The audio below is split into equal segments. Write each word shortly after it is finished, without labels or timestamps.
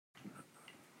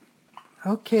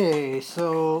Okay,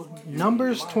 so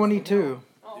Numbers 22.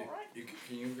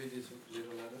 Can you read these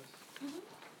little letters?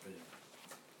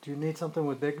 Do you need something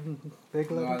with big No,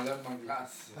 I letters? left my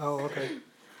glasses. Oh, okay.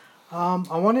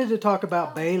 I wanted to talk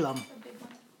about Balaam.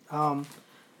 And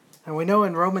we know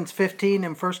in Romans 15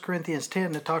 and 1 Corinthians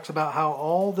 10 it talks about how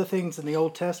all the things in the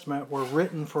Old Testament were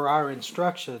written for our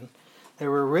instruction. They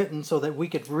were written so that we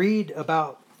could read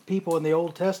about people in the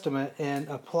Old Testament and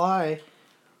apply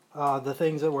the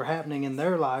things that were happening in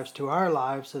their lives to our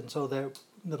lives, and so that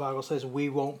the Bible says we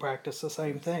won't practice the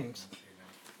same things.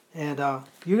 And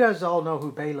you guys all know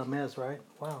who Balaam is, right?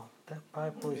 Wow, that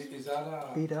Bible is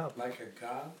that beat up. like a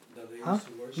god that they Huh? used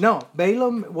to worship? No,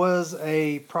 Balaam was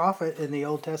a prophet in the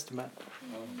Old Testament.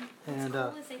 And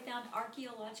What's cool is they found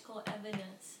archaeological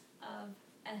evidence of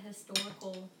a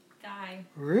historical guy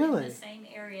in really, the same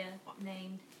area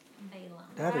named Balaam.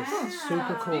 that is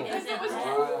super cool. Isn't that?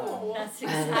 Wow. That's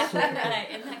exactly right.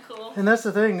 Isn't that cool? And that's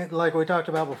the thing, like we talked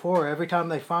about before, every time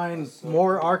they find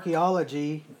more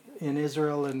archaeology in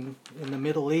Israel and in the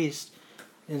Middle East,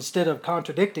 instead of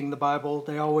contradicting the Bible,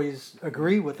 they always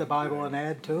agree with the Bible and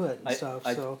add to it and stuff.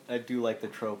 I do like the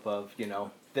trope of,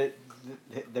 that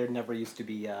there never used to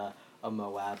be a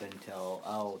Moab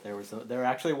until there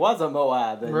actually was a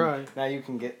Moab, and right. now you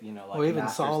can get like Well, even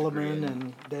master's Solomon degree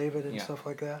and David and Yeah. stuff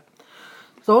like that.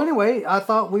 So anyway, I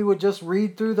thought we would just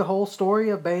read through the whole story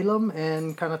of Balaam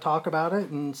and kind of talk about it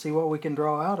and see what we can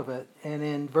draw out of it. And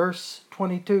in verse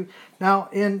 22, now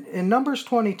in Numbers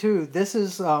 22, this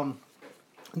is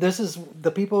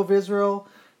the people of Israel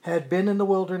had been in the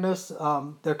wilderness.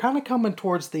 They're kind of coming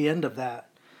towards the end of that.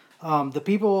 The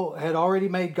people had already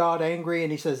made God angry,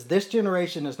 and he says, this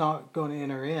generation is not going to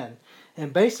enter in.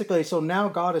 And basically, so now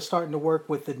God is starting to work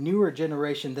with the newer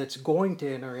generation that's going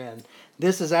to enter in.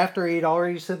 This is after he'd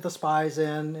already sent the spies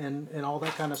in and all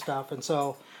that kind of stuff. And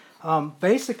so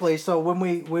basically, so when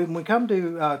we come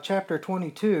to chapter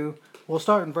 22, we'll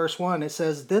start in verse 1. It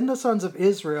says, then the sons of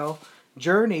Israel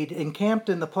journeyed and camped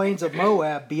in the plains of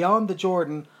Moab beyond the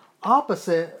Jordan,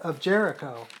 opposite of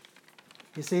Jericho.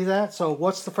 You see that? So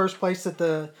what's the first place that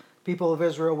the people of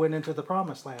Israel went into the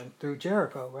promised land? Through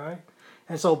Jericho, right?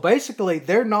 And so basically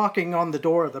they're knocking on the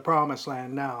door of the promised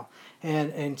land now.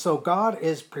 And so God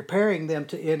is preparing them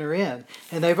to enter in.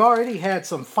 And they've already had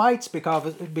some fights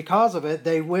because of it.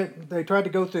 They tried to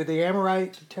go through the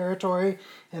Amorite territory,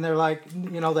 and they're like,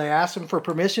 they asked them for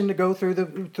permission to go through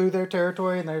their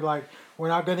territory, and they're like, we're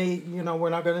not going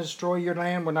to destroy your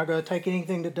land. We're not going to take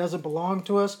anything that doesn't belong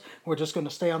to us. We're just going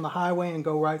to stay on the highway and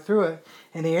go right through it.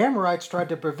 And the Amorites tried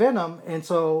to prevent them, and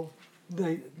so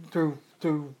through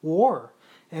war.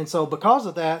 And so because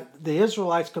of that, the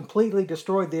Israelites completely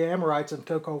destroyed the Amorites and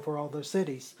took over all their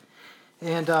cities.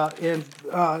 And in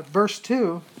verse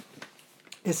 2,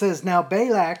 it says, now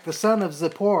Balak, the son of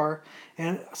Zippor,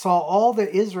 and saw all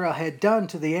that Israel had done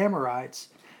to the Amorites.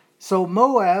 So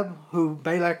Moab, who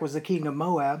Balak was the king of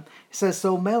Moab, it says,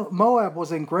 so Moab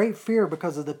was in great fear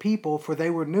because of the people, for they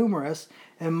were numerous,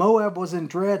 and Moab was in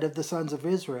dread of the sons of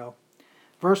Israel.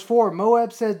 Verse 4,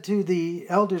 Moab said to the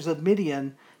elders of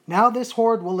Midian, now this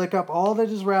horde will lick up all that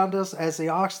is round us as the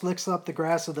ox licks up the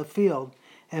grass of the field.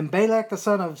 And Balak the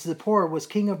son of Zippor was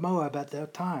king of Moab at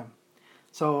that time.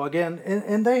 So again,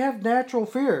 and they have natural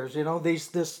fears. There's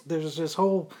this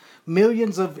whole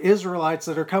millions of Israelites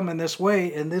that are coming this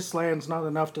way, and this land's not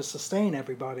enough to sustain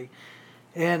everybody.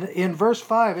 And in verse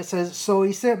 5 it says, so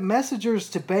he sent messengers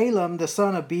to Balaam the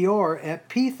son of Beor at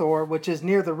Pethor, which is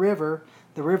near the river.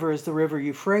 The river is the river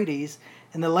Euphrates,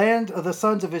 in the land of the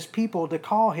sons of his people, to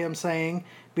call him, saying,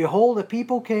 behold, a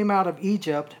people came out of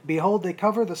Egypt. Behold, they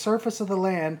cover the surface of the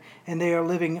land, and they are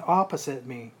living opposite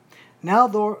me. Now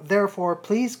therefore,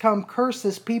 please come curse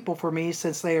this people for me,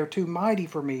 since they are too mighty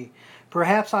for me.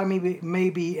 Perhaps I may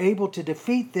be able to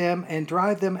defeat them and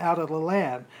drive them out of the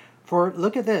land. For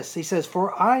look at this. He says,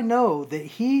 for I know that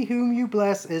he whom you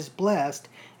bless is blessed,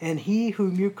 and he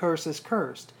whom you curse is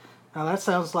cursed. Now that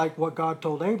sounds like what God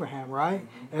told Abraham, right?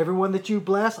 Mm-hmm. Everyone that you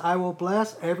bless, I will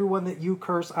bless. Everyone that you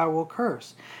curse, I will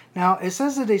curse. Now it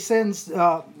says that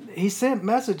he sent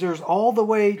messengers all the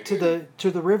way to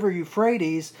the river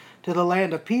Euphrates, to the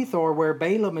land of Pethor, where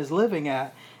Balaam is living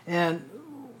at. And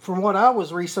from what I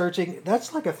was researching,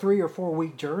 that's like a 3 or 4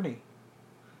 week journey.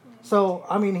 So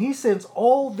he sends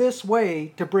all this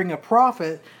way to bring a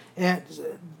prophet and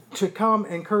to come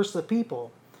and curse the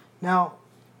people. Now,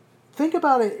 think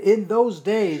about it. In those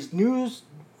days, news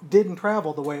didn't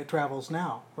travel the way it travels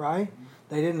now, right?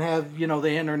 They didn't have, the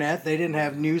internet. They didn't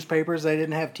have newspapers. They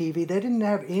didn't have TV. They didn't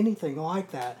have anything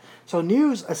like that. So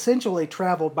news essentially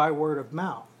traveled by word of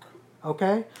mouth.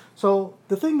 Okay? So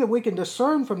the thing that we can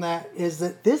discern from that is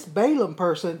that this Balaam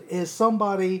person is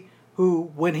somebody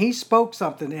who, when he spoke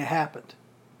something, it happened.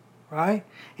 Right?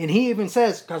 And he even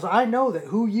says, because I know that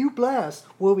who you bless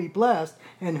will be blessed,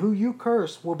 and who you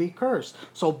curse will be cursed.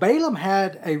 So Balaam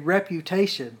had a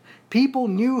reputation. People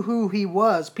knew who he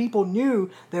was. People knew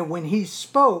that when he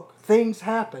spoke, things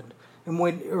happened. And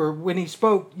when he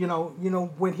spoke,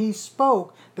 when he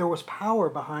spoke, there was power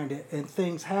behind it, and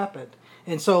things happened.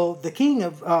 And so the king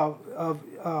of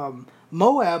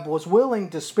Moab was willing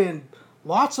to spend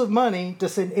lots of money to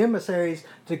send emissaries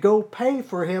to go pay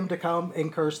for him to come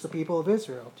and curse the people of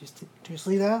Israel. Do you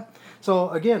see that?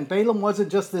 So again, Balaam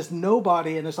wasn't just this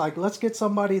nobody, and it's like, let's get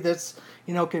somebody that's,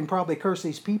 can probably curse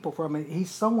these people from it.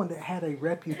 He's someone that had a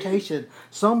reputation,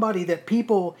 somebody that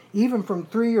people, even from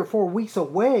 3 or 4 weeks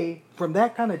away, from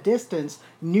that kind of distance,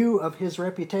 knew of his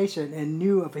reputation and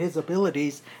knew of his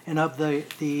abilities and of the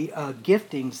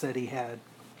giftings that he had.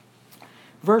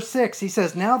 Verse 6, he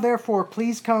says, now therefore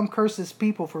please come curse this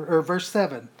people verse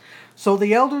 7. So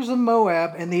the elders of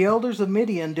Moab and the elders of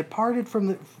Midian departed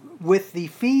with the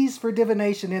fees for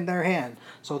divination in their hand.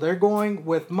 So they're going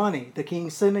with money. The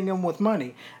king's sending them with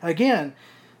money. Again,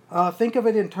 think of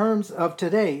it in terms of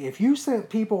today. If you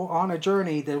sent people on a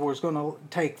journey that was going to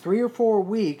take 3 or 4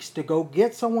 weeks to go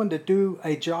get someone to do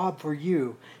a job for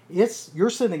you, you're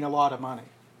sending a lot of money,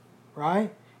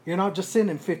 right? You're not just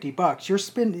sending $50.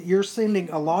 You're sending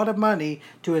a lot of money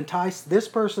to entice this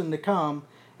person to come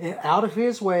out of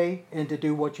his way and to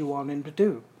do what you want him to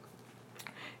do.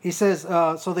 He says,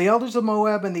 so the elders of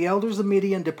Moab and the elders of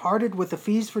Midian departed with the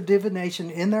fees for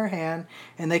divination in their hand,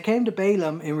 and they came to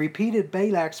Balaam and repeated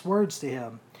Balak's words to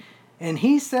him. And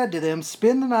he said to them,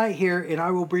 spend the night here, and I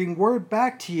will bring word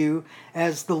back to you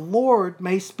as the Lord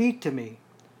may speak to me.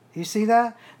 You see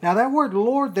that? Now that word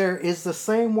Lord there is the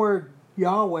same word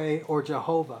Yahweh or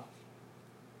Jehovah.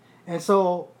 And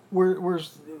so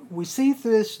we see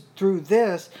through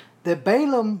this that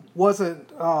Balaam wasn't,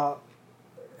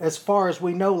 as far as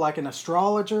we know, like an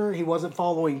astrologer. He wasn't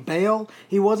following Baal.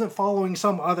 He wasn't following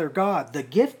some other god. The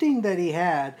gifting that he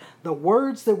had, the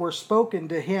words that were spoken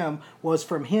to him, was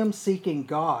from him seeking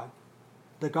God,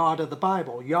 the God of the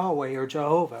Bible, Yahweh or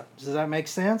Jehovah. Does that make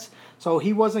sense? So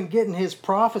he wasn't getting his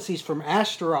prophecies from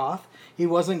Ashtaroth. He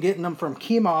wasn't getting them from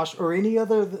Chemosh or any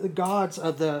other gods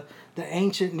of the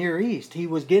ancient Near East. He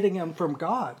was getting them from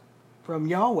God, from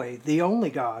Yahweh, the only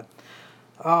God.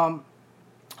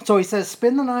 So he says,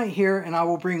 spend the night here, and I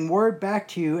will bring word back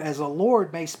to you as the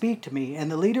Lord may speak to me.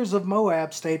 And the leaders of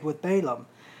Moab stayed with Balaam.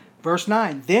 Verse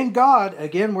 9, then God,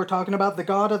 again, we're talking about the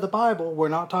God of the Bible. We're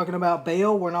not talking about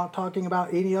Baal. We're not talking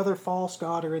about any other false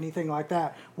god or anything like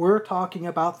that. We're talking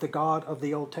about the God of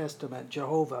the Old Testament,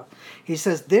 Jehovah. He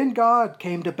says, then God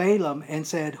came to Balaam and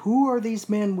said, who are these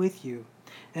men with you?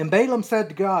 And Balaam said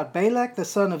to God, Balak the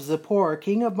son of Zippor,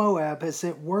 king of Moab, has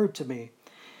sent word to me.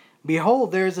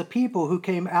 Behold, there is a people who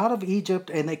came out of Egypt,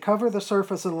 and they cover the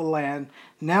surface of the land.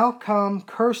 Now come,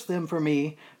 curse them for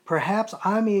me. Perhaps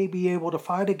I may be able to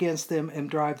fight against them and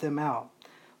drive them out.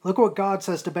 Look what God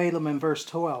says to Balaam in verse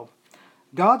 12.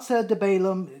 God said to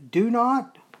Balaam, do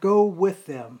not go with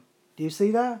them. Do you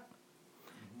see that?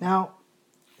 Now,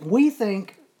 we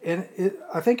think,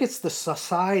 I think it's the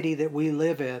society that we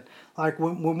live in. Like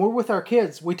when we're with our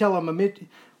kids, we tell them,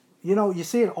 you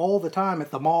see it all the time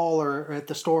at the mall or at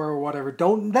the store or whatever.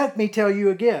 Don't let me tell you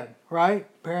again, right?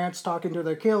 Parents talking to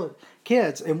their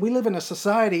kids. And we live in a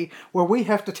society where we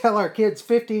have to tell our kids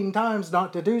 15 times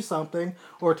not to do something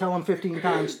or tell them 15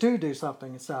 times to do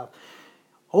something and stuff.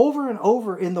 Over and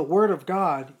over in the Word of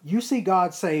God, you see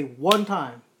God say one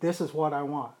time, this is what I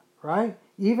want, right?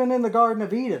 Even in the Garden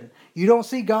of Eden, you don't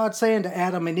see God saying to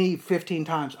Adam and Eve 15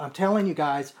 times, I'm telling you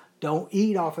guys, don't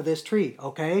eat off of this tree,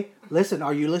 okay? Listen,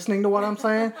 are you listening to what I'm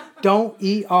saying? Don't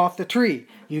eat off the tree.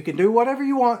 You can do whatever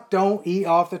you want. Don't eat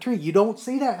off the tree. You don't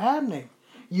see that happening.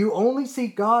 You only see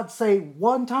God say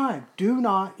one time, do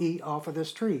not eat off of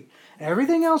this tree.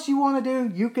 Everything else you want to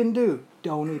do, you can do.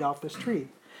 Don't eat off this tree.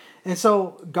 And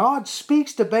so God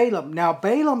speaks to Balaam. Now,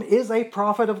 Balaam is a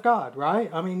prophet of God, right?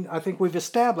 I mean, I think we've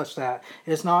established that.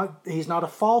 He's not a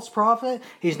false prophet.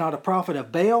 He's not a prophet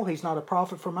of Baal. He's not a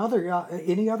prophet from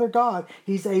any other god.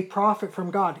 He's a prophet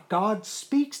from God. God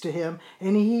speaks to him,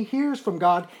 and he hears from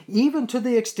God, even to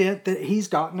the extent that he's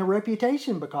gotten a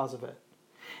reputation because of it.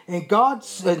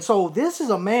 And so this is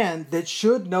a man that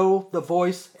should know the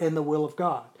voice and the will of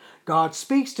God. God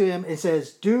speaks to him and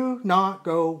says, do not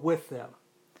go with them.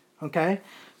 Okay,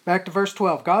 back to verse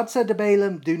 12. God said to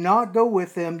Balaam, do not go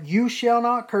with them. You shall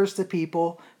not curse the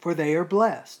people, for they are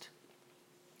blessed.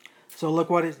 So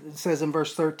look what it says in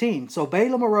verse 13. So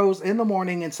Balaam arose in the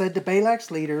morning and said to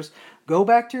Balak's leaders, "Go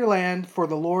back to your land, for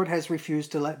the Lord has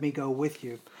refused to let me go with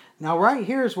you." Now right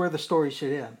here is where the story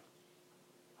should end.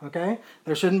 Okay?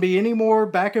 There shouldn't be any more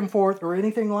back and forth or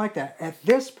anything like that. At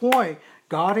this point,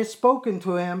 God has spoken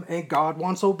to him and God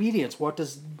wants obedience. What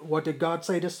did God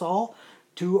say to Saul?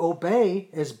 To obey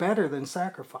is better than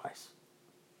sacrifice.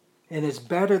 And it's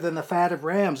better than the fat of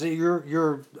rams.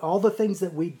 You're all the things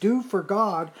that we do for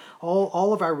God,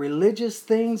 all of our religious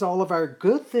things, all of our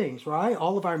good things, right?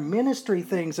 All of our ministry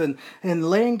things and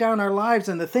laying down our lives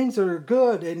and the things that are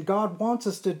good and God wants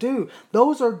us to do.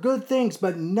 Those are good things,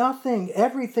 but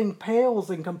everything pales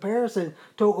in comparison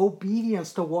to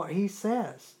obedience to what he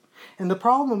says. And the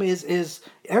problem is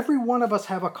every one of us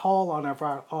have a call on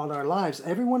our lives.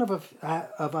 Every one of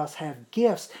us have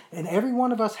gifts, and every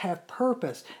one of us have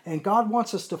purpose. And God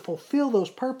wants us to fulfill those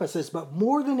purposes. But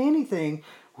more than anything,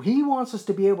 he wants us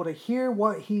to be able to hear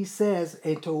what he says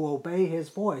and to obey his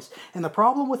voice. And the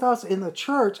problem with us in the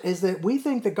church is that we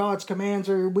think that God's commands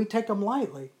we take them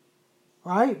lightly,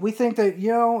 right? We think that,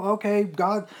 okay,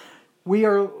 God, we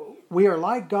are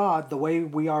like God the way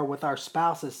we are with our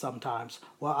spouses sometimes.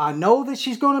 Well, I know that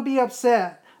she's going to be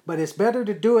upset, but it's better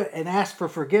to do it and ask for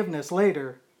forgiveness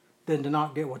later than to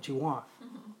not get what you want.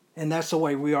 Mm-hmm. And that's the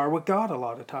way we are with God a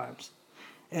lot of times.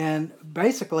 And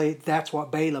basically, that's what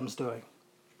Balaam's doing.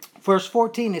 Verse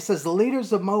 14, it says, the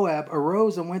leaders of Moab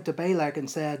arose and went to Balak and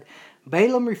said,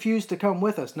 Balaam refused to come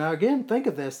with us. Now again, think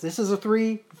of this. This is a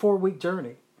 3-4 week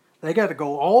journey. They got to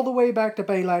go all the way back to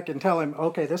Balak and tell him,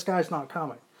 okay, this guy's not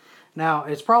coming. Now,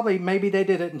 it's probably, maybe they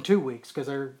did it in 2 weeks because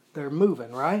they're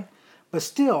moving, right? But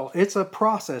still, it's a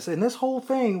process. And this whole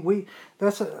thing, we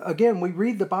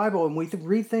read the Bible and we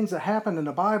read things that happen in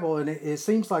the Bible and it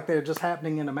seems like they're just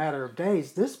happening in a matter of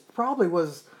days. This probably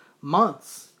was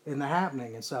months in the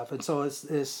happening and stuff. And so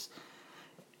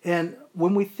and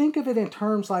when we think of it in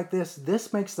terms like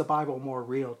this makes the Bible more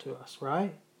real to us,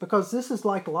 right? Because this is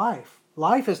like life.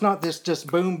 Life is not this just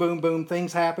boom, boom, boom,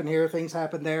 things happen here, things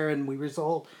happen there, and we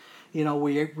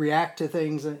react to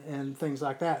things and things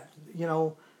like that.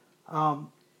 The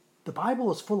Bible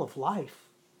is full of life,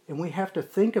 and we have to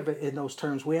think of it in those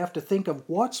terms. We have to think of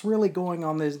what's really going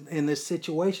on in this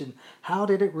situation. How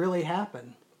did it really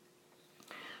happen?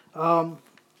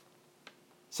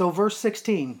 So verse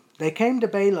 16, they came to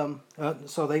Balaam,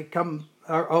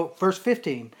 verse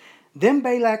 15. Then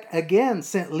Balak again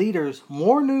sent leaders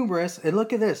more numerous, and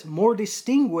look at this, more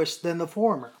distinguished than the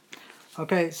former.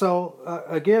 Okay, so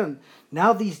again,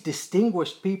 now these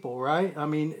distinguished people, right? I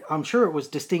mean, I'm sure it was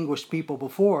distinguished people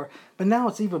before, but now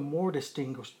it's even more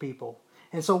distinguished people.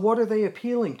 And so what are they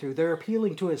appealing to? They're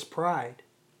appealing to his pride,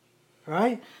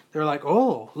 right? They're like,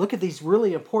 oh, look at these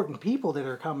really important people that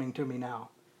are coming to me now.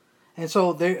 And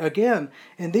so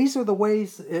and these are the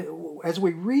ways, as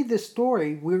we read this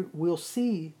story, we'll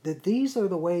see that these are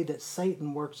the way that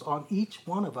Satan works on each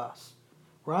one of us.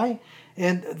 Right?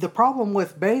 And the problem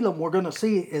with Balaam, we're going to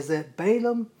see, is that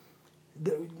Balaam,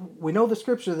 we know the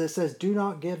scripture that says, do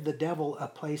not give the devil a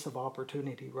place of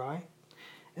opportunity, right?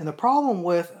 And the problem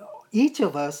with each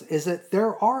of us is that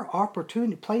there are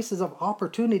places of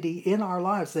opportunity in our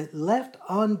lives that left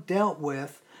undealt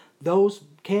with, those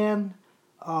can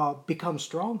become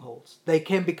strongholds. They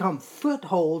can become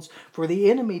footholds for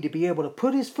the enemy to be able to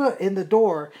put his foot in the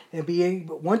door and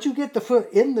once you get the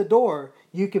foot in the door,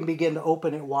 you can begin to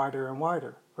open it wider and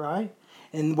wider, right?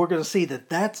 And we're going to see that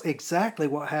that's exactly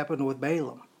what happened with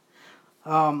Balaam.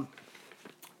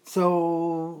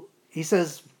 So he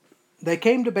says, they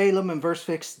came to Balaam in verse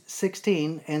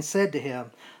 16 and said to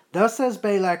him, Thus says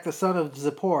Balak the son of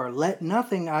Zippor, let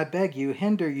nothing, I beg you,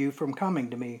 hinder you from coming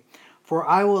to me. For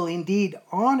I will indeed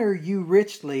honor you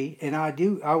richly, and I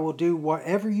will do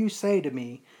whatever you say to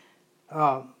me.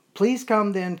 Please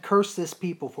come then, curse this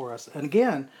people for us. And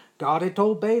again, God had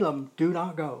told Balaam, do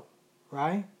not go,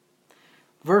 right?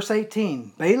 Verse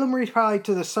 18, Balaam replied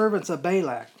to the servants of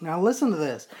Balak. Now listen to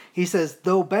this. He says,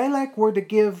 though Balak were to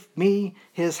give me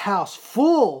his house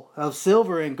full of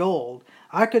silver and gold,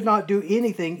 I could not do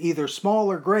anything either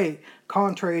small or great,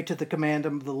 contrary to the command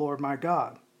of the Lord my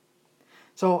God.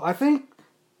 So I think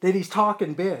that he's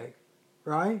talking big,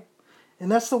 right?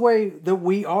 And that's the way that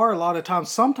we are a lot of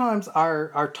times. Sometimes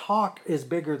our talk is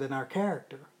bigger than our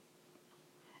character.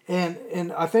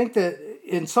 And I think that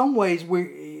in some ways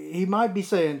he might be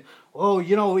saying, oh,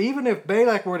 even if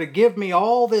Balak were to give me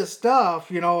all this stuff,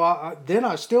 then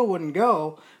I still wouldn't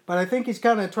go. But I think he's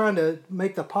kind of trying to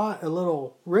make the pot a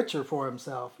little richer for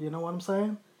himself. You know what I'm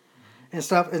saying? And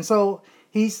stuff. And so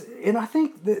and I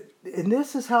think that, and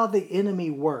this is how the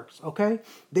enemy works, okay?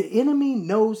 The enemy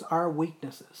knows our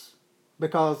weaknesses.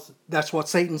 because that's what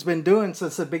Satan's been doing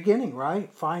since the beginning,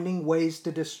 right? Finding ways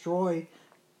to destroy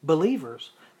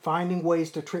believers, finding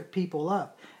ways to trip people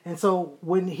up. And so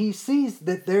when he sees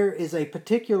that there is a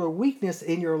particular weakness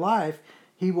in your life,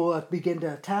 he will begin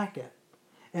to attack it.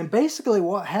 And basically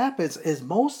what happens is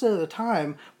most of the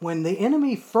time when the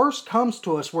enemy first comes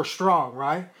to us, we're strong,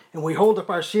 right? And we hold up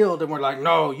our shield and we're like,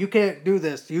 no, you can't do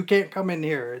this. You can't come in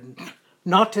here. And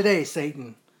not today,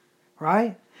 Satan,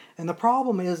 right? And the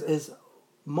problem is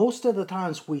most of the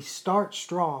times we start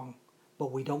strong,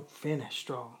 but we don't finish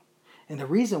strong. And the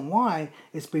reason why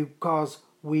is because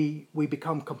we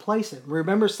become complacent.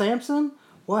 Remember Samson?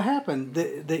 What happened?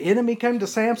 The enemy came to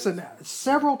Samson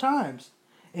several times.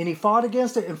 And he fought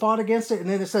against it and fought against it. And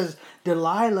then it says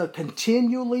Delilah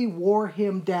continually wore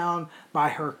him down by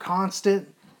her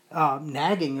constant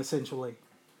nagging, essentially.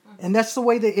 And that's the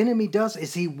way the enemy does,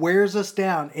 is he wears us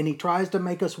down and he tries to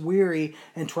make us weary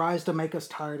and tries to make us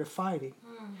tired of fighting.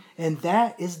 And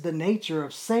that is the nature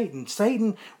of Satan.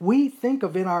 Satan, we think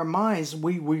of in our minds,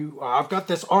 I've got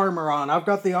this armor on. I've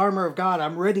got the armor of God.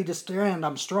 I'm ready to stand.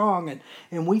 I'm strong.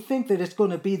 And we think that it's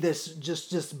going to be this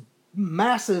just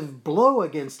massive blow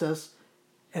against us.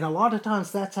 And a lot of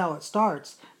times that's how it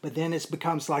starts. But then it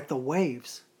becomes like the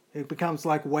waves. It becomes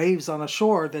like waves on a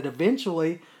shore that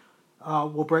eventually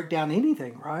will break down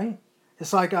anything, right?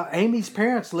 It's like Amy's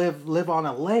parents live on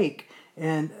a lake.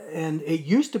 And it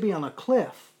used to be on a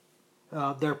cliff.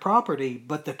 Their property,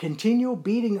 but the continual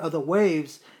beating of the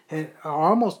waves are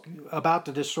almost about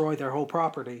to destroy their whole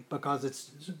property because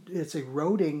it's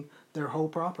eroding their whole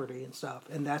property and stuff.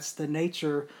 And that's the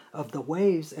nature of the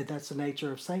waves, and that's the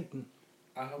nature of Satan.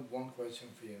 I have one question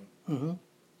for you. Mm-hmm.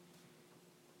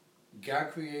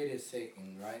 God created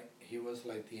Satan, right? He was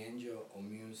like the angel of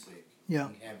music in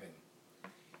heaven.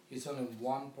 He's only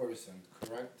one person,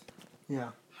 correct?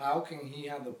 Yeah. How can he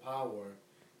have the power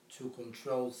to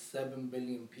control 7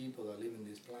 billion people that live in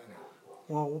this planet?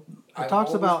 Well, it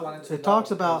talks about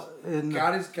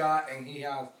God is God, and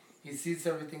he sees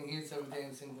everything, hears everything,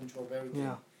 is in control of everything.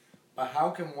 Yeah. But how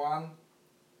can one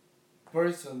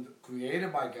person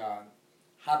created by God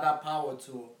have that power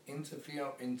to interfere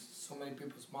in so many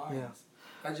people's minds? Yeah.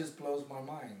 That just blows my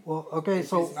mind. Well, okay, If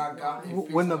so it's not God, if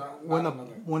it's when not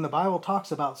another. the Bible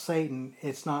talks about Satan,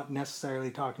 it's not necessarily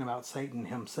talking about Satan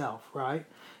himself, right?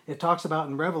 It talks about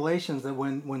in Revelations that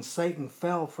when Satan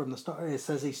fell from the star, it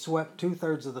says he swept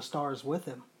 2/3 of the stars with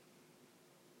him.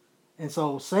 And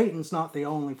so Satan's not the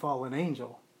only fallen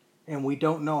angel, and we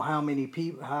don't know how many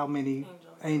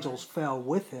angels fell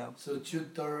with him. So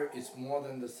 2/3 is more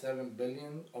than the 7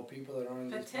 billion of people that are in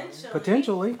this planet?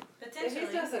 Potentially. But he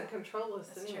doesn't control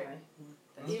us anyway.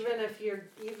 Even if you're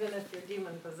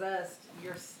demon possessed,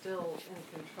 you're still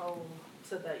in control,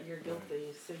 so that you're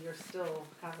guilty. So you're still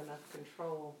have enough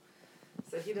control.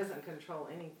 So he doesn't control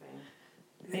anything.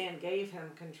 Man gave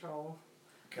him control,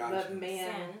 Gotcha. but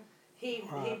man, he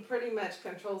pretty much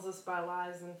controls us by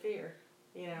lies and fear.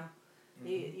 You know,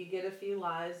 you get a few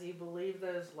lies, you believe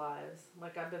those lies.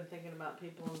 Like I've been thinking about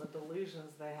people and the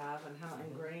delusions they have, and how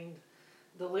ingrained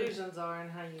delusions are, and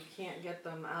how you can't get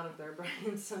them out of their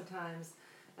brains sometimes.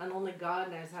 And only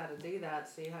God knows how to do that,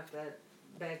 so you have to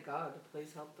beg God to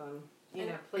please help them. You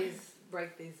know, please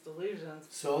break these delusions.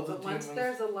 So but once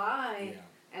there's a lie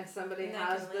and somebody And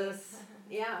has this,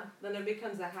 then it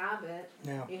becomes a habit.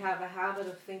 Yeah. You have a habit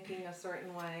of thinking a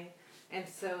certain way. And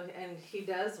he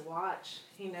does watch.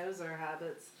 He knows our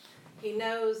habits. He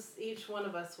knows each one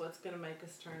of us what's going to make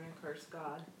us turn and curse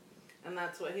God. And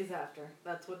that's what he's after.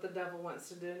 That's what the devil wants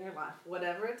to do in your life.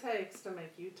 Whatever it takes to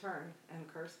make you turn and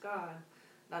curse God,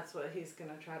 that's what he's going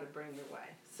to try to bring your way.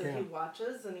 So he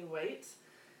watches and he waits,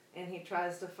 and he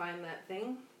tries to find that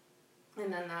thing,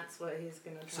 and then that's what he's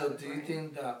going to try to bring. So do you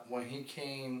think that when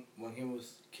he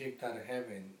was kicked out of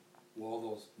heaven with all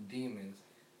those demons,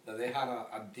 that they had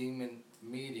a demon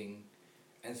meeting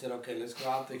and said, okay, let's go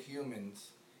out to humans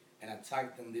and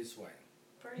attack them this way?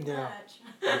 Pretty Yeah.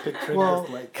 much. Well,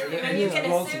 You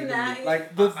can assume that.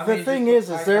 Like The I mean, thing just is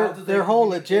like, how do they their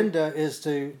whole communicate? agenda is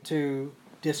to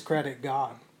discredit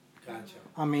God. Gotcha.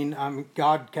 I mean,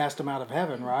 God cast them out of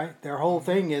heaven, right? Their whole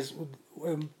thing is,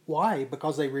 why?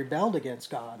 Because they rebelled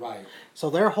against God. Right. So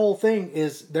their whole thing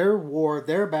is, their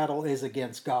battle is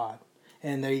against God.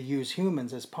 And they use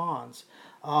humans as pawns.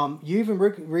 You even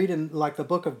read in like the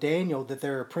book of Daniel that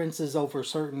there are princes over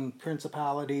certain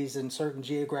principalities in certain So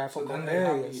geographical then they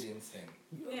have areas. meetings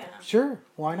then. Yeah. Sure,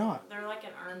 why not? They're like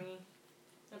an army.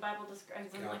 The Bible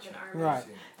describes them like an Gotcha. army. Right.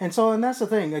 And that's the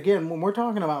thing. Again, when we're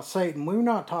talking about Satan, we're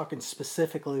not talking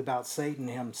specifically about Satan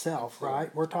himself,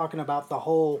 right? We're talking about the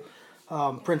whole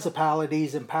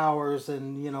principalities and powers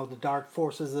and, the dark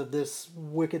forces of this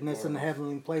wickedness in the Or-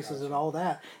 heavenly places and Gotcha. all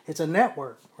that. It's a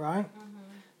network, right?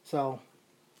 So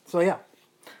yeah.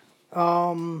 We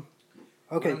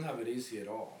Okay. don't have it easy at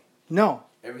all. No,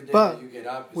 Every day But that you get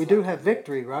up, it's we do like- have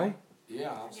victory, right? Yeah.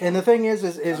 Absolutely. And the thing is I'm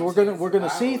we're saying gonna it's we're a gonna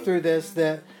see battle. through this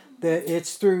that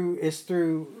it's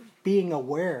through being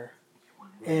aware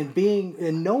and being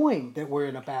and knowing that we're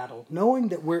in a battle, knowing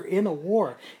that we're in a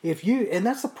war. And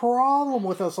that's the problem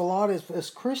with us a lot as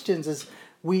Christians is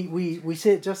we see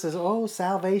it just as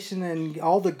salvation and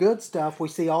all the good stuff. We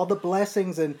see all the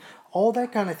blessings and all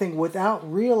that kind of thing without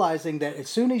realizing that as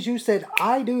soon as you said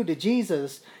I do to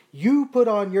Jesus, you put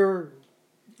on your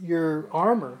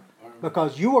armor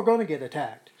because you are going to get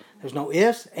attacked. There's no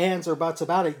ifs, ands, or buts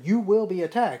about it. You will be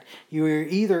attacked. You're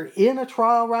either in a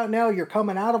trial right now, you're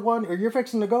coming out of one, or you're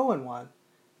fixing to go in one.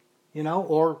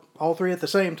 Or all three at the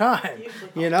same time.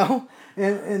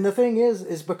 And the thing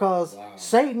is because Wow.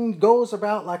 Satan goes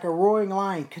about like a roaring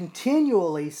lion,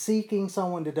 continually seeking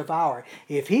someone to devour.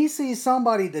 If he sees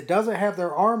somebody that doesn't have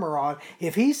their armor on,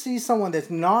 if he sees someone that's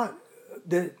not,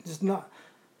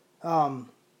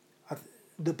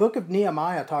 the book of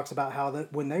Nehemiah talks about how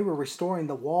that when they were restoring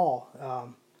the wall,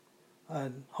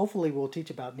 and hopefully we'll teach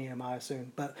about Nehemiah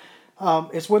soon, but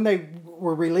it's when they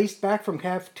were released back from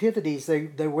captivities, they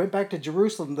went back to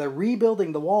Jerusalem, they're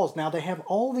rebuilding the walls. Now they have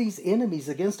all these enemies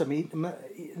against them.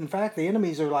 In fact, the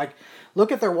enemies are like,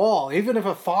 look at their wall. Even if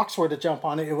a fox were to jump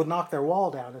on it, it would knock their wall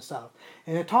down and stuff.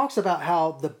 And it talks about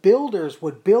how the builders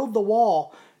would build the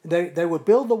wall. They would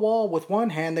build the wall with one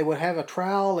hand, they would have a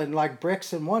trowel and like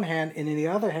bricks in one hand, and in the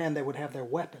other hand they would have their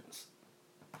weapons.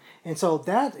 And so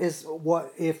that is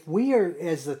what, if we are,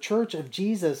 as the church of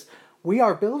Jesus, we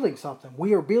are building something.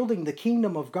 We are building the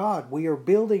kingdom of God. We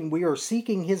are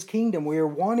seeking His kingdom. We are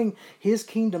wanting His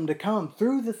kingdom to come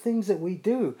through the things that we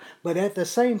do. But at the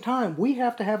same time, we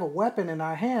have to have a weapon in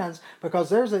our hands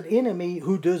because there's an enemy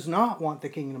who does not want the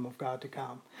kingdom of God to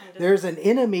come. There's an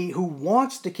enemy who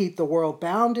wants to keep the world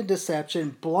bound in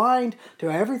deception, blind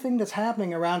to everything that's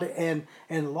happening around it,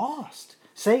 and lost.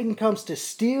 Satan comes to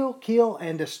steal, kill,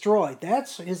 and destroy.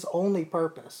 That's his only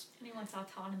purpose. And he wants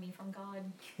autonomy from God.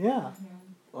 Yeah.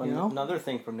 Well, another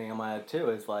thing from Nehemiah too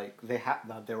is like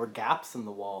there were gaps in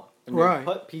the wall, and Right. they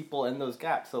put people in those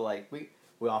gaps. So like we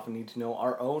often need to know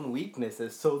our own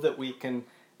weaknesses so that we can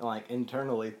like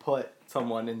internally put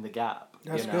someone in the gap.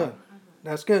 That's you know? good.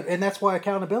 That's good. And that's why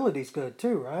accountability is good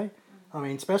too, right? I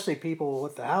mean, especially people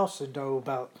with the house who know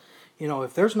about,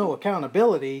 if there's no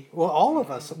accountability, well, all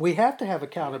of us, we have to have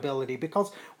accountability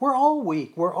because we're all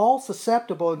weak. We're all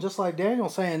susceptible. And just like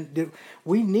Daniel's saying,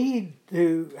 we need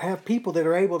to have people that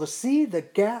are able to see the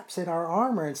gaps in our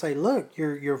armor and say, look,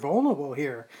 you're vulnerable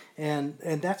here. And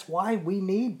that's why we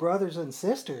need brothers and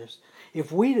sisters.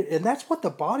 And that's what the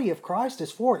body of Christ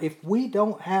is for. If we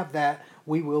don't have that,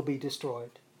 we will be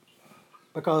destroyed.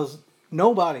 Because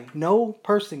no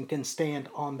person can stand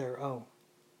on their own.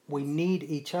 We need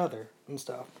each other and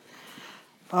stuff.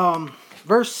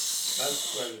 Verse.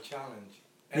 That's quite a challenge.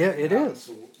 Yeah, it having is.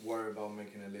 To worry about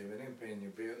making a living and paying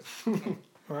your bills.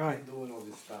 Right. And doing all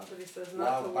this stuff. But he says While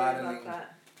not to worry battling about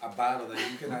that. a battle that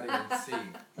you cannot even see.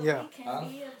 But Yeah. we can Huh?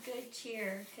 be of good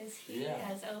cheer because He Yeah.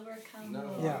 has overcome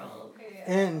No. the Yeah. world.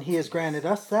 And He has granted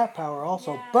us that power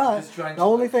also. Yeah. But Just trying the to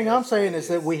only like thing I'm guess saying what is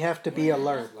it that we have to be Yeah.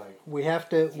 alert. Like, We have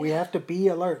to be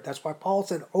alert. That's why Paul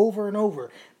said over and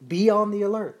over, be on the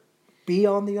alert. Be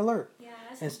on the alert Yeah,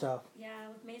 that's and stuff. Yeah,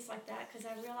 with me it's like that because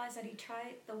I realize that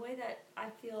the way that I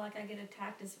feel like I get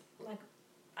attacked is like,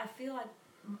 I feel like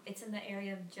it's in the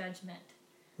area of judgment.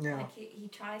 Yeah. Like he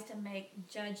tries to make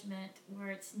judgment where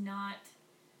it's not,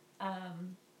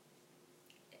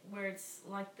 where it's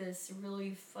like this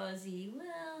really fuzzy,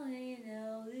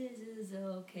 well, this is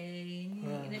okay.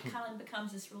 And it kind of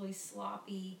becomes this really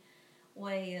sloppy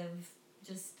way of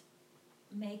just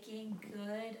making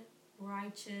good,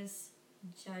 righteous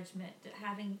judgment,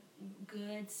 having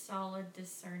good, solid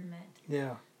discernment.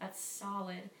 Yeah. That's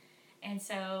solid. And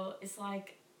so it's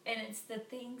like, and it's the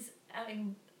things, I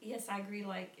mean, yes, I agree,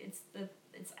 like, it's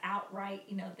outright,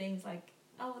 things like,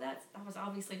 oh, that was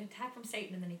obviously an attack from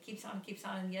Satan, and then he keeps on,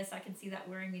 and yes, I can see that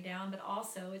wearing me down, but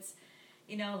also it's,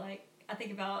 like, I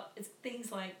think about, it's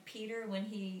things like Peter, when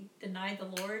he denied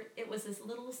the Lord, it was this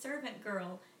little servant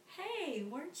girl, hey,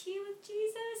 weren't you with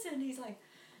Jesus? And he's like,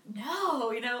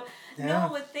 no, no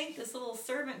one would think this little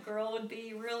servant girl would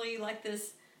be really like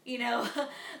this,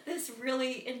 this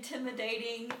really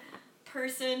intimidating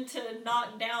person to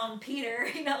knock down Peter.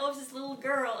 You know, it was this little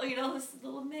girl. You know, this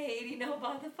little maid. You know,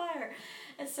 by the fire.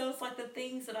 And so it's like the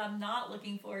things that I'm not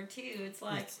looking for too. It's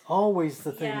like It's always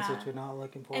the things yeah. that you're not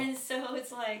looking for. And so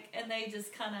it's like, and they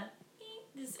just kind of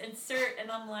just insert, and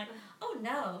I'm like, oh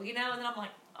no, you know, and then I'm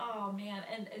like, oh man,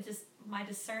 and it just my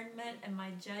discernment and my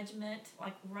judgment,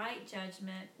 like right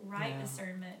judgment, right Yeah.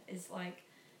 discernment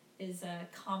is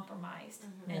compromised,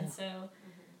 and so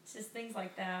it's just things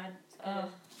like that.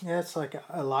 Yeah, it's like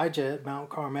Elijah at Mount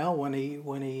Carmel when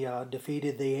he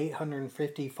defeated the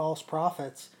 850 false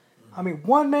prophets. I mean,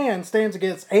 one man stands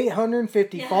against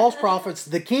 850 Yeah. false prophets,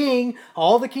 the king,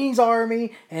 all the king's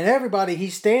army, and everybody. He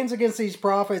stands against these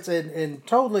prophets and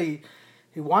totally,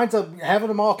 he winds up having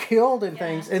them all killed and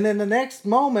things. And then the next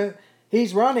moment,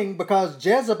 he's running because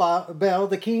Jezebel,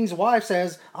 the king's wife,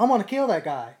 says, I'm going to kill that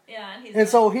guy. Yeah, and, And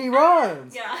so he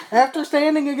runs. Yeah. After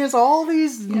standing against all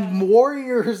these Yeah.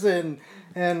 warriors and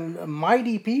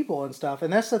mighty people and stuff.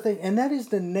 And that's the thing. And that is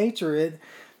the nature.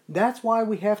 That's why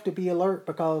we have to be alert,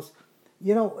 because,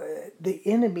 you know, the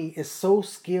enemy is so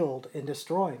skilled in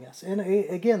destroying us. And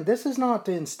again, this is not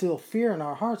to instill fear in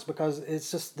our hearts, because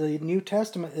it's just the New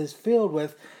Testament is filled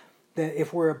with that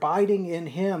if we're abiding in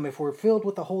Him, if we're filled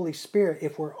with the Holy Spirit,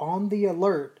 if we're on the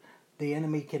alert, the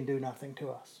enemy can do nothing to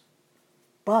us.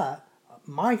 But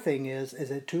my thing is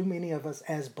that too many of us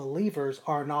as believers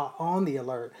are not on the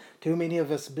alert. Too many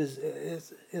of us,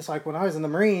 it's like when I was in the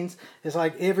Marines, it's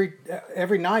like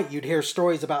every night you'd hear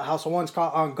stories about how someone's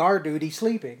caught on guard duty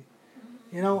sleeping.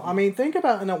 You know, I mean, think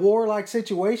about in a war-like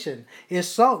situation.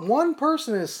 If one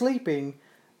person is sleeping,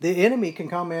 the enemy can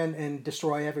come in and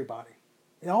destroy everybody.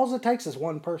 All it takes is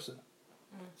one person.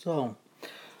 So,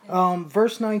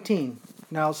 verse 19.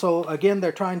 Now, so again,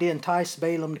 they're trying to entice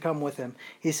Balaam to come with him.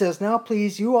 He says, now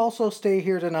please, you also stay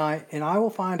here tonight, and I will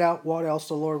find out what else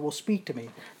the Lord will speak to me.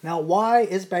 Now, why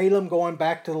is Balaam going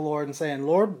back to the Lord and saying,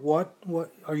 Lord, what,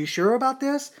 are you sure about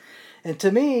this? And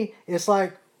to me, it's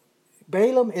like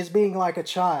Balaam is being like a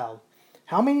child.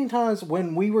 How many times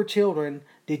when we were children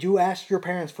did you ask your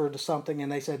parents for something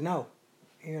and they said no?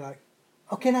 And you're like,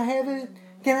 oh, can I have it?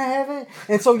 Can I have it?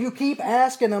 And so you keep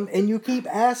asking them, and you keep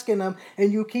asking them,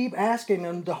 and you keep asking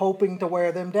them, hoping to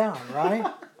wear them down,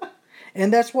 right?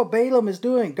 And that's what Balaam is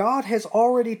doing. God has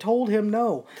already told him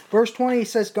no. Verse 20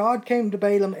 says, God came to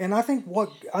Balaam, and I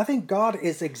think God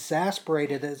is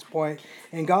exasperated at this point,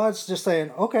 and God's just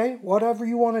saying, okay, whatever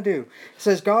you want to do. It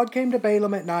says, God came to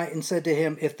Balaam at night and said to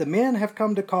him, if the men have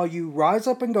come to call you, rise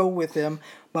up and go with them,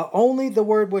 but only the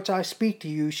word which I speak to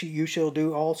you, you shall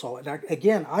do also. And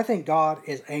again, I think God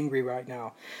is angry right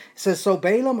now. It says, so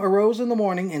Balaam arose in the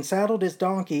morning and saddled his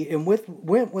donkey and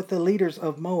went with the leaders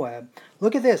of Moab.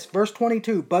 Look at this, verse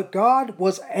 22. But God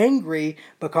was angry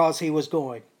because he was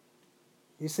going.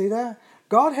 You see that?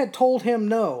 God had told him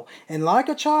no. And like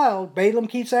a child, Balaam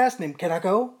keeps asking him, can I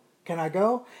go? Can I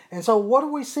go? And so what are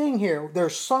we seeing here?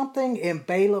 There's something in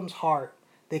Balaam's heart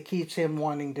that keeps him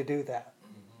wanting to do that.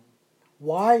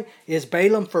 Why? Is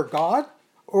Balaam for God,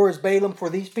 or is Balaam for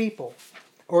these people?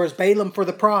 Or is Balaam for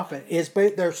the prophet?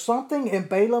 There's something in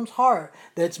Balaam's heart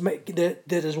that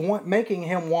is making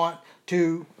him want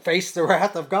to face the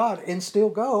wrath of God and still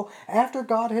go after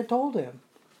God had told him.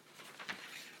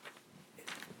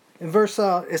 In verse,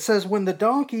 it says, when the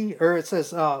donkey, or it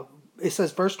says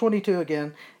verse 22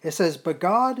 again, it says, but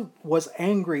God was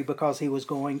angry because he was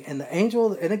going, and the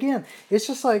angel, and again, it's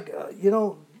just like,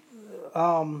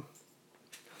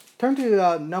 turn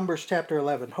to Numbers chapter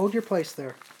 11. Hold your place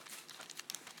there.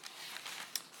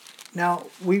 Now,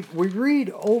 we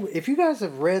read, if you guys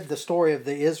have read the story of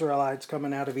the Israelites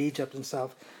coming out of Egypt and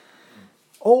stuff,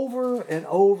 over and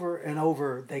over and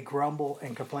over, they grumble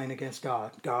and complain against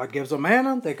God. God gives them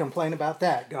manna, they complain about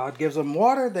that. God gives them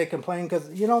water, they complain because,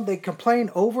 they complain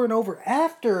over and over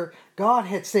after God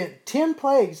had sent 10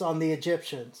 plagues on the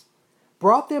Egyptians,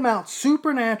 brought them out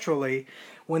supernaturally.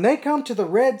 When they come to the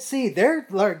Red Sea, they're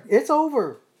like, it's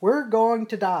over. We're going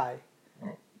to die.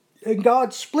 And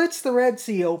God splits the Red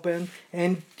Sea open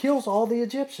and kills all the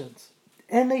Egyptians.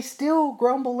 And they still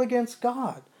grumble against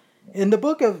God. And the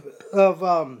book of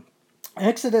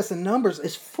Exodus and Numbers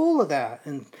is full of that.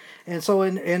 And so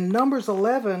in Numbers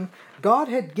 11, God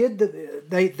had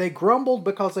they grumbled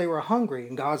because they were hungry.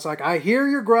 And God's like, I hear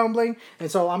you're grumbling,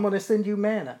 and so I'm going to send you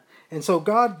manna. And so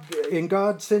God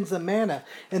sends them manna.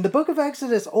 In the book of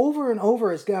Exodus, over and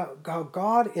over, is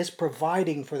God is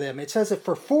providing for them. It says that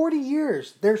for 40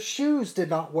 years, their shoes did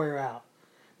not wear out.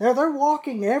 Now they're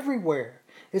walking everywhere.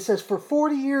 It says, for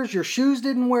 40 years your shoes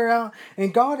didn't wear out,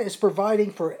 and God is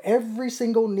providing for every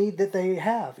single need that they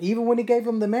have. Even when he gave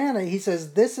them the manna, he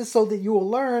says, this is so that you will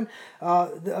learn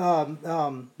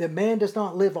that man does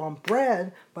not live on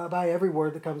bread, but by every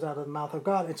word that comes out of the mouth of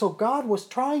God. And so God was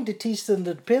trying to teach them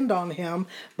to depend on him,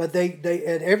 but they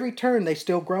at every turn they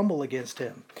still grumble against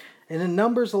him. And in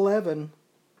Numbers 11,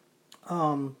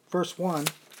 verse 1,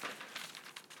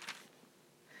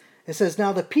 it says,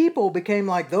 now the people became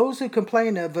like those who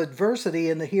complain of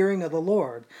adversity in the hearing of the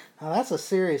Lord. Now that's a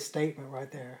serious statement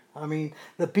right there. I mean,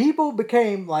 the people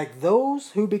became like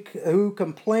those who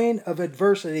complain of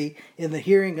adversity in the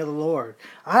hearing of the Lord.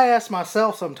 I ask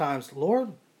myself sometimes,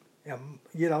 Lord,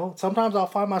 sometimes I'll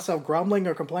find myself grumbling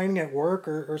or complaining at work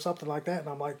or something like that. And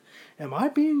I'm like, am I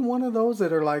being one of those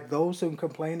that are like those who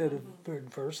complain of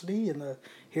adversity in the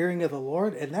hearing of the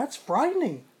Lord? And that's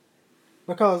frightening.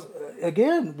 Because,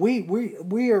 again,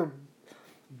 we are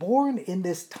born in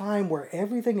this time where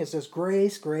everything is just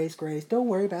grace, grace, grace. Don't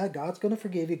worry about it. God's going to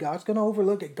forgive you. God's going to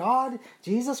overlook it. God,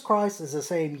 Jesus Christ, is the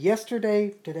same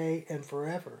yesterday, today, and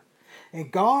forever.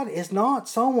 And God is not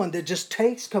someone that just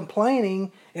takes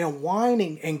complaining and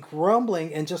whining and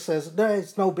grumbling and just says, no,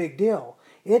 it's no big deal.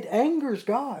 It angers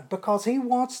God because he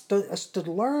wants us to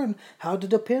learn how to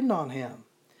depend on him.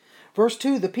 Verse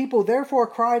 2, the people therefore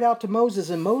cried out to Moses,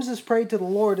 and Moses prayed to the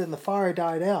Lord, and the fire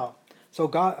died out. So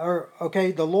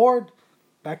the Lord,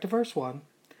 back to verse 1,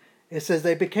 it says,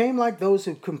 they became like those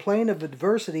who complain of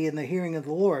adversity in the hearing of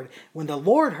the Lord. When the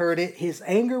Lord heard it, his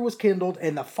anger was kindled,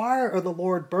 and the fire of the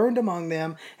Lord burned among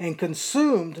them and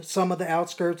consumed some of the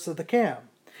outskirts of the camp.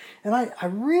 And I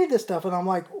read this stuff, and I'm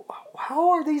like,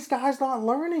 how are these guys not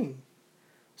learning?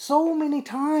 So many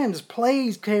times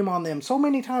plagues came on them. So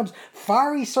many times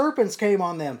fiery serpents came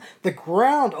on them. The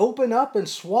ground opened up and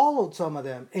swallowed some of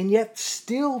them. And yet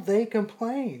still they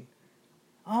complain.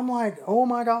 I'm like, oh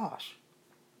my gosh.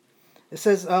 It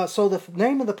says, so the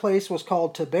name of the place was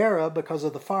called Taberah because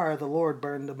of the fire the Lord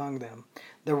burned among them.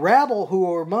 The rabble who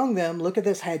were among them, look at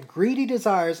this, had greedy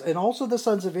desires. And also the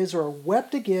sons of Israel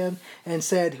wept again and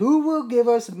said, who will give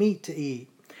us meat to eat?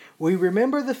 We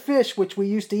remember the fish which we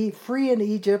used to eat free in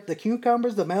Egypt, the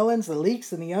cucumbers, the melons, the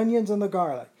leeks, and the onions, and the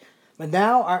garlic. But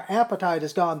now our appetite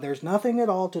is gone. There's nothing at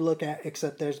all to look at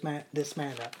except there's this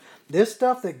manna. This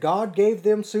stuff that God gave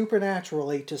them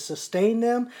supernaturally to sustain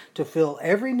them, to fill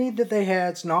every need that they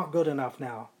had, is not good enough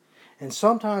now. And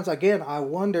sometimes, again, I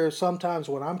wonder sometimes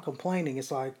when I'm complaining,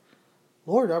 it's like,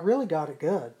 Lord, I really got it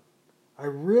good. I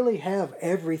really have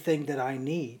everything that I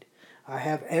need. I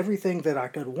have everything that I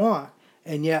could want.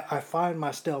 And yet I find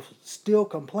myself still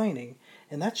complaining.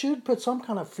 And that should put some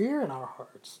kind of fear in our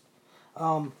hearts.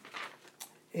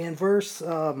 In verse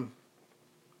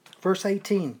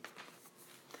 18.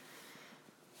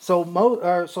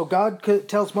 So God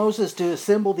tells Moses to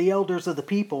assemble the elders of the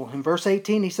people. In verse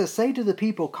 18 he says, say to the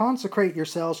people, consecrate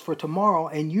yourselves for tomorrow,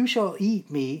 and you shall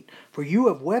eat meat. For you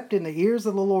have wept in the ears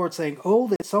of the Lord, saying, oh,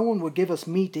 that someone would give us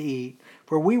meat to eat.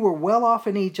 For we were well off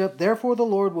in Egypt, therefore the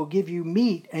Lord will give you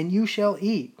meat, and you shall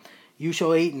eat. You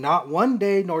shall eat not 1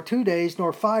 day, nor 2 days,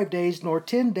 nor 5 days, nor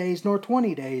 10 days, nor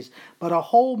 20 days, but a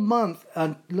whole month,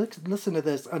 listen to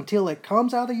this, until it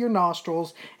comes out of your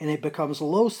nostrils, and it becomes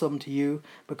loathsome to you,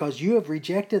 because you have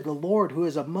rejected the Lord who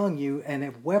is among you, and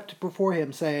have wept before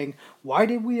him, saying, why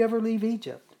did we ever leave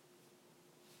Egypt?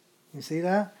 You see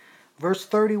that? Verse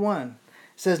 31.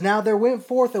 Says, now there went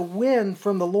forth a wind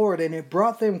from the Lord, and it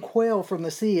brought them quail from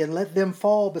the sea, and let them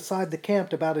fall beside the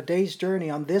camp about a day's journey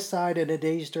on this side and a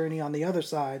day's journey on the other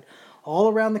side, all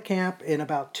around the camp, and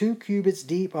about 2 cubits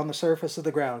deep on the surface of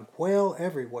the ground. Quail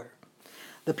everywhere.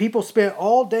 The people spent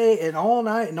all day and all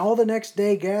night and all the next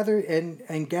day gathered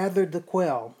the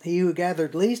quail. He who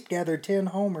gathered least gathered 10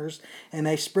 homers, and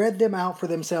they spread them out for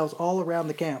themselves all around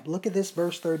the camp. Look at this,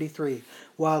 verse 33.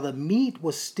 While the meat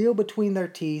was still between their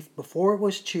teeth, before it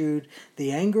was chewed,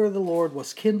 the anger of the Lord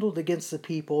was kindled against the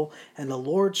people, and the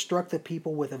Lord struck the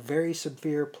people with a very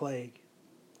severe plague.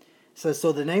 It says,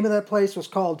 so the name of that place was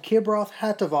called Kibroth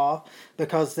Hattaavah,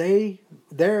 because they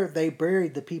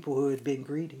buried the people who had been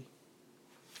greedy.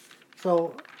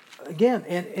 So, again,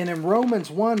 and in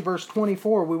Romans 1, verse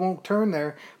 24, we won't turn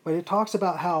there, but it talks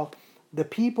about how the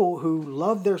people who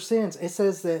love their sins, it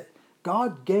says that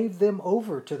God gave them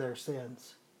over to their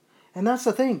sins. And that's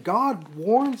the thing. God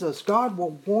warns us. God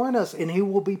will warn us, and he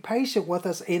will be patient with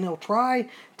us, and he'll try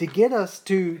to get us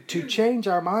to change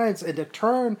our minds and to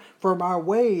turn from our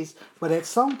ways. But at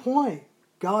some point,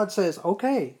 God says,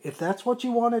 okay, if that's what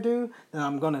you want to do, then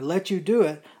I'm going to let you do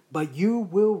it, but you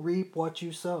will reap what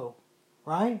you sow.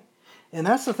 Right? And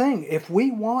that's the thing. If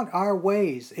we want our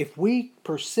ways, if we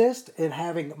persist in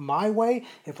having my way,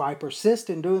 if I persist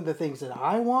in doing the things that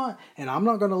I want, and I'm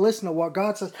not going to listen to what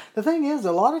God says. The thing is,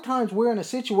 a lot of times we're in a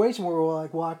situation where we're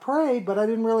like, well, I prayed, but I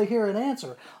didn't really hear an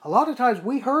answer. A lot of times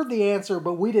we heard the answer,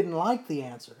 but we didn't like the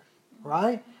answer,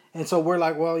 right? And so we're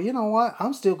like, well, you know what?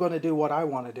 I'm still going to do what I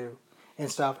want to do and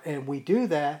stuff. And we do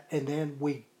that, and then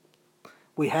we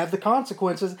have the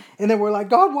consequences, and then we're like,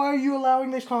 God, why are you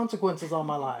allowing these consequences on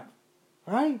my life?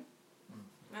 Right?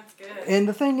 That's good. And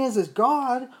the thing is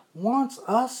God wants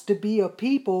us to be a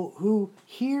people who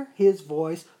hear His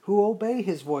voice, who obey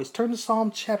His voice. Turn to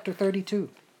Psalm chapter 32.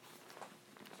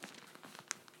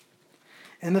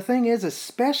 And the thing is,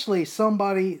 especially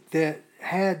somebody that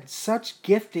had such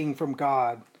gifting from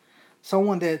God,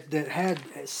 someone that had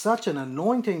such an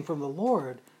anointing from the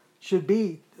Lord, should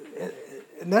be...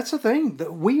 And that's the thing,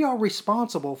 that we are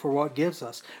responsible for what gives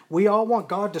us. We all want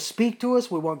God to speak to us.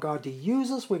 We want God to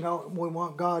use us. We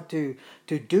want God to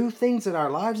do things in our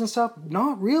lives and stuff,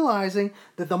 not realizing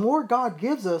that the more God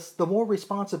gives us, the more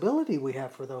responsibility we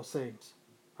have for those things.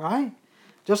 Right?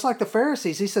 Just like the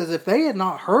Pharisees, he says, if they had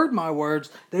not heard my words,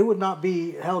 they would not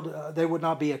be held. They would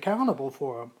not be accountable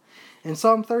for them. In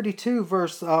Psalm 32,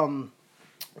 verse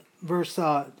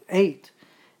 8.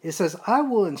 It says, I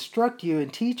will instruct you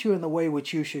and teach you in the way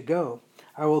which you should go.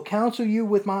 I will counsel you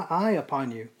with my eye upon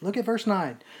you. Look at verse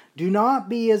 9. Do not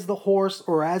be as the horse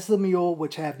or as the mule,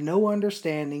 which have no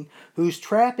understanding, whose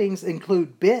trappings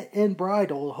include bit and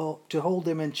bridle to hold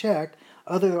them in check,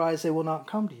 otherwise they will not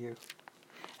come to you.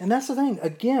 And that's the thing.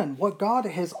 Again, what God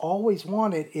has always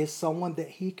wanted is someone that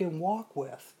He can walk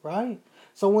with, right?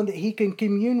 Someone that He can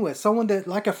commune with. Someone that,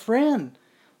 like a friend.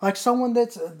 Like someone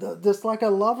that's like a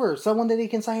lover, someone that He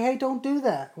can say, hey, don't do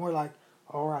that. And we're like,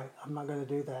 all right, I'm not going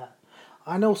to do that.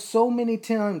 I know so many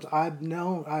times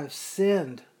I've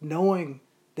sinned knowing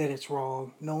that it's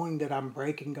wrong, knowing that I'm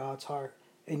breaking God's heart,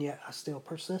 and yet I still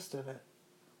persist in it.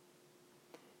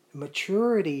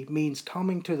 Maturity means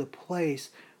coming to the place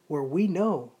where we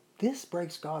know this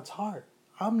breaks God's heart.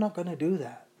 I'm not going to do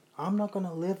that. I'm not going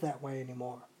to live that way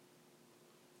anymore.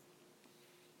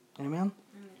 Amen?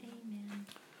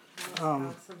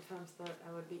 God sometimes thought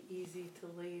I would be easy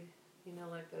to lead,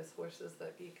 like those horses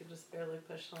that you could just barely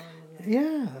push on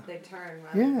and they turn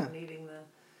rather than needing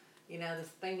this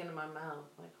thing in my mouth,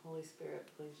 like, Holy Spirit,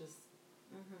 please just,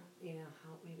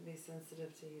 help me to be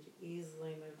sensitive to you, to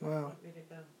easily move where you want me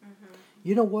to go.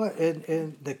 You know what?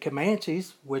 In the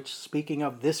Comanches, which, speaking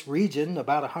of this region,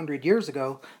 about 100 years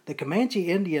ago, the Comanche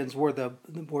Indians were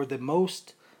the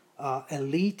most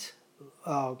elite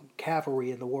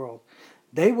cavalry in the world.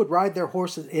 They would ride their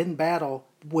horses in battle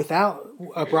without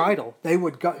a bridle. They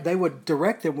would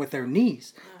direct them with their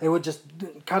knees. They would just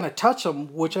kind of touch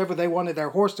them whichever they wanted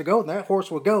their horse to go, and that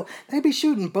horse would go. They'd be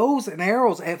shooting bows and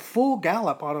arrows at full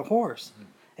gallop on a horse.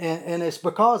 And it's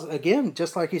because, again,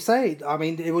 just like you say, I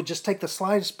mean, it would just take the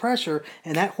slightest pressure,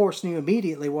 and that horse knew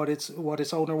immediately what its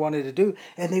owner wanted to do.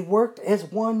 And they worked as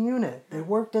one unit. They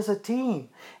worked as a team.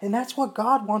 And that's what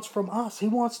God wants from us. He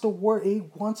wants to work. He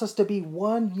wants us to be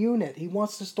one unit. He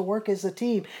wants us to work as a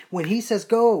team. When He says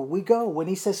go, we go. When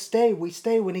He says stay, we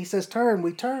stay. When He says turn,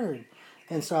 we turn,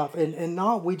 and stuff. And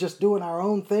not we just doing our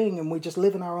own thing and we just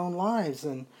living our own lives.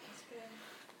 And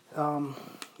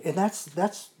and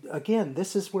that's again,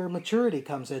 this is where maturity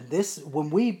comes in. When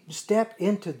we step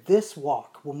into this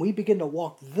walk, when we begin to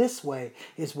walk this way,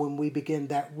 is when we begin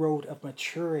that road of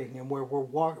maturing, and where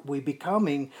we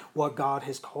becoming what God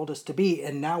has called us to be.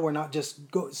 And now we're not just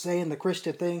saying the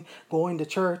Christian thing, going to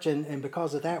church, and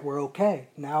because of that we're okay.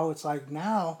 Now it's like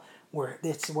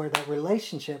it's where that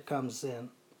relationship comes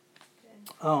in.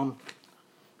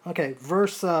 Okay,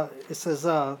 it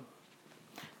says.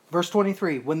 Verse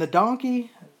 23, when the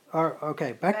donkey...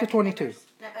 back to 22.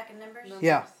 Not back in Numbers?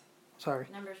 Yeah, sorry.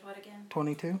 Numbers what again?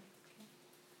 22.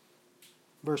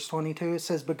 Verse 22, it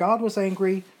says, but God was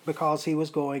angry because he was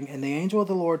going, and the angel of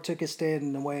the Lord took his stand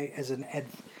in the way as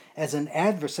an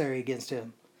adversary against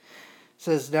him. It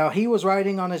says, now he was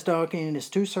riding on his donkey, and his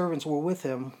two servants were with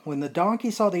him. When the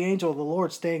donkey saw the angel of the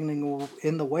Lord standing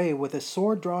in the way with his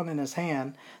sword drawn in his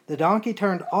hand, the donkey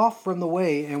turned off from the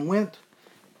way and went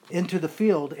into the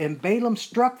field, and Balaam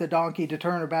struck the donkey to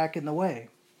turn her back in the way.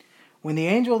 When the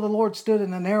angel of the Lord stood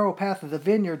in the narrow path of the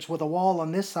vineyards with a wall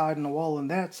on this side and a wall on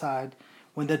that side,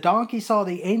 when the donkey saw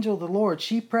the angel of the Lord,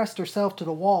 she pressed herself to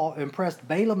the wall and pressed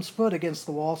Balaam's foot against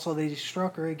the wall so that he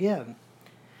struck her again.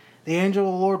 The angel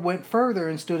of the Lord went further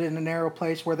and stood in a narrow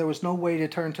place where there was no way to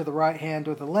turn to the right hand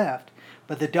or the left.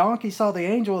 But the donkey saw the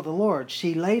angel of the Lord.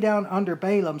 She lay down under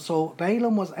Balaam, so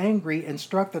Balaam was angry and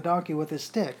struck the donkey with his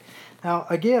stick. Now,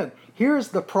 again, here's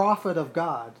the prophet of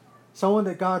God someone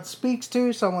that God speaks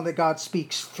to, someone that God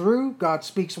speaks through. God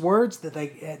speaks words that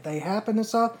they happen and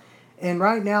stuff. And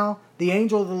right now, the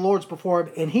angel of the Lord's before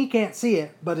him, and he can't see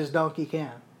it, but his donkey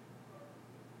can.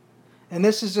 And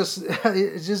this is just,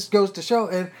 it just goes to show,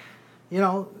 and you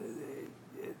know,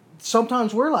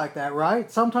 sometimes we're like that,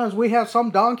 right? Sometimes we have some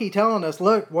donkey telling us,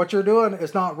 look, what you're doing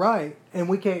is not right, and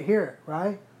we can't hear it,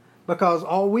 right? Because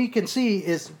all we can see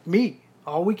is me.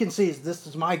 All we can see is this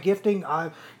is my gifting.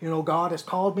 God has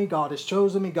called me. God has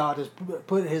chosen me. God has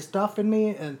put His stuff in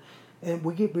me, and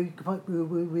we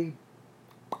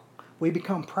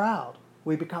become proud.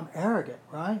 We become arrogant,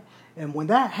 right? And when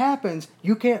that happens,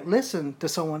 you can't listen to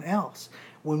someone else.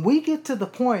 When we get to the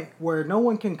point where no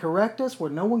one can correct us, where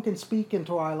no one can speak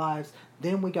into our lives,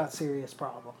 then we got serious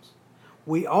problems.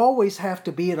 We always have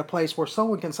to be at a place where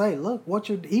someone can say, look,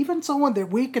 even someone that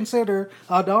we consider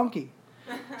a donkey,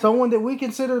 someone that we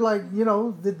consider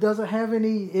that doesn't have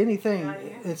anything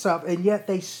and stuff, and yet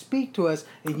they speak to us,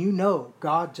 and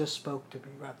God just spoke to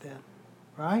me right then,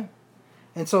 right?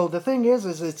 And so the thing is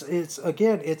it's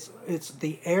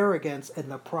the arrogance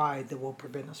and the pride that will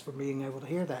prevent us from being able to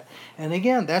hear that. And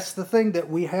again, that's the thing that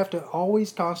we have to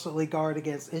always constantly guard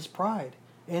against is pride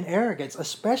and arrogance,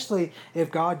 especially if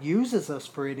God uses us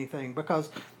for anything. Because,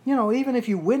 even if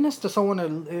you witness to someone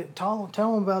and tell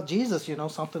them about Jesus,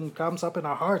 something comes up in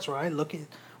our hearts, right? Look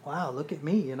at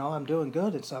me, I'm doing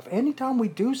good and stuff. Anytime we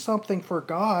do something for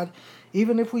God,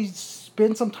 even if we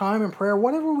spend some time in prayer,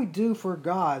 whatever we do for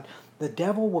God, the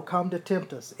devil will come to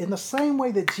tempt us. In the same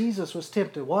way that Jesus was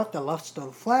tempted. What? The lust of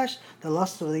the flesh, the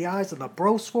lust of the eyes, and the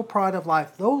boastful pride of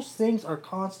life. Those things are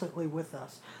constantly with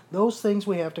us. Those things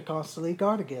we have to constantly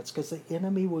guard against, because the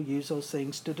enemy will use those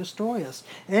things to destroy us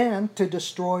and to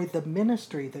destroy the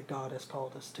ministry that God has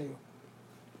called us to.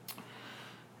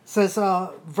 It says,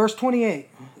 verse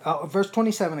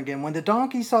 27 again. When the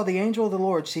donkey saw the angel of the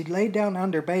Lord, she laid down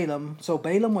under Balaam. So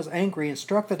Balaam was angry and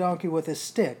struck the donkey with his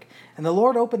stick. And the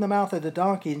Lord opened the mouth of the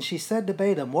donkey, and she said to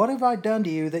Balaam, what have I done to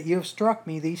you that you have struck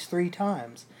me these 3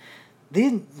 times?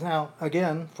 Now,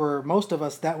 again, for most of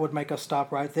us, that would make us stop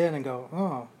right then and go,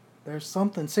 oh, there's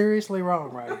something seriously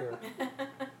wrong right here.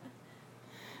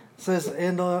 It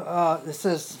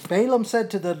says, Balaam said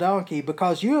to the donkey,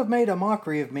 because you have made a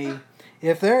mockery of me,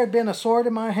 if there had been a sword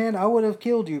in my hand, I would have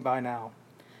killed you by now.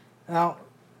 Now,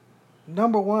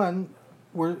 number one,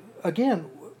 we're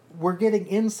getting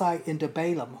insight into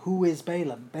Balaam. Who is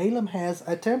Balaam? Balaam has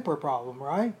a temper problem,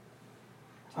 right?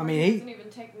 He doesn't even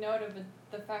take note of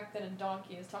the fact that a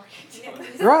donkey is talking to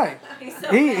him. Right.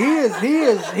 He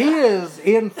is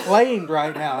inflamed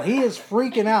right now. He is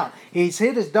freaking out. He's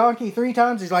hit his donkey 3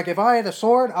 times. He's like, if I had a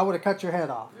sword, I would have cut your head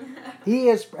off. He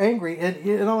is angry. And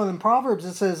in Proverbs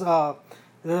it says,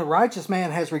 the righteous man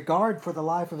has regard for the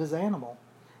life of his animal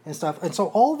and stuff. And so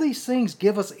all these things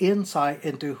give us insight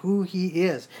into who he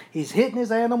is. He's hitting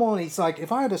his animal, and he's like,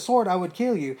 if I had a sword, I would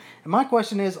kill you. And my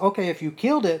question is, okay, if you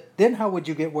killed it, then how would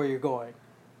you get where you're going?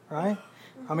 Right?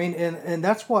 And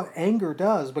that's what anger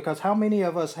does, because how many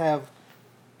of us have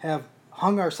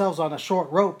hung ourselves on a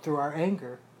short rope through our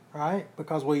anger, right?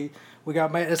 Because we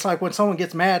got mad. It's like when someone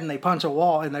gets mad and they punch a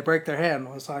wall and they break their hand.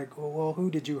 It's like, well,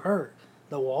 who did you hurt?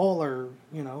 The wall or,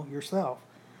 yourself?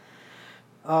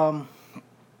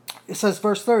 It says,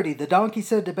 verse 30, the donkey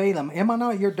said to Balaam, am I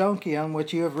not your donkey on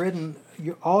which you have ridden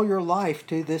all your life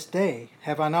to this day?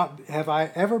 Have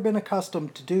I ever been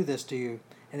accustomed to do this to you?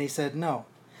 And he said, no.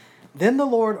 Then the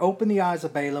Lord opened the eyes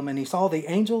of Balaam, and he saw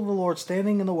the angel of the Lord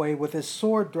standing in the way with his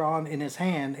sword drawn in his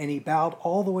hand, and he bowed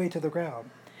all the way to the ground.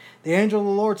 The angel of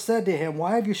the Lord said to him,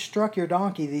 why have you struck your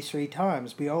donkey these 3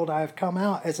 times? Behold, I have come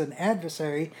out as an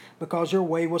adversary, because your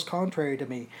way was contrary to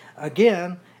me.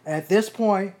 Again, at this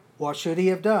point, what should he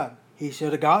have done? He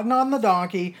should have gotten on the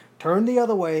donkey, turned the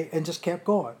other way, and just kept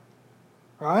going.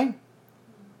 Right?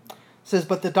 It says,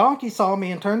 but the donkey saw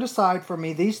me and turned aside from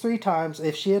me these 3 times.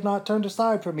 If she had not turned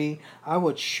aside from me, I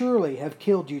would surely have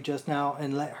killed you just now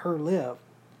and let her live.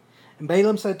 And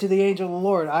Balaam said to the angel of the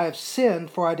Lord, I have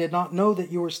sinned, for I did not know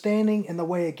that you were standing in the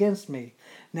way against me.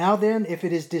 Now then, if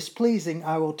it is displeasing,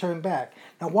 I will turn back.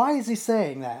 Now, why is he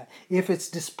saying that? If it's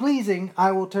displeasing,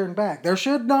 I will turn back. There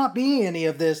should not be any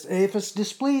of this. If it's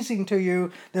displeasing to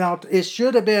you, then it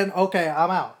should have been, okay,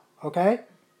 I'm out. Okay?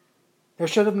 There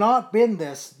should have not been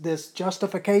this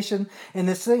justification and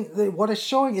this thing. What it's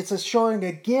showing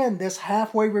again this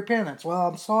halfway repentance. Well,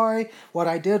 I'm sorry. What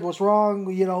I did was wrong.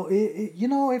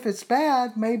 If it's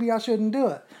bad, maybe I shouldn't do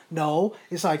it. No,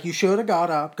 it's like you should have got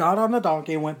up, got on the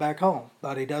donkey, and went back home.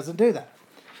 But he doesn't do that.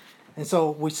 And so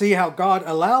we see how God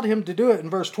allowed him to do it in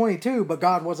verse 22, but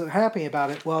God wasn't happy about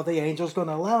it. Well, the angel's going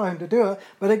to allow him to do it.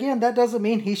 But again, that doesn't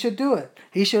mean he should do it.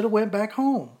 He should have went back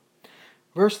home.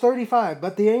 Verse 35,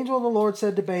 but the angel of the Lord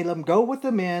said to Balaam, go with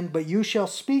the men, but you shall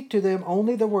speak to them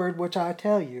only the word which I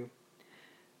tell you.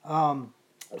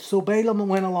 So Balaam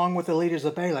went along with the leaders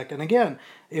of Balak. And again,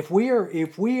 if we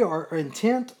are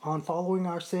intent on following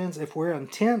our sins, if we're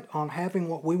intent on having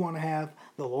what we want to have,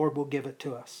 the Lord will give it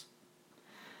to us.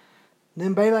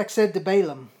 Then Balak said to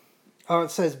Balaam, it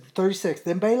says 36,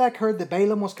 then Balak heard that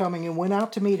Balaam was coming and went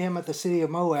out to meet him at the city of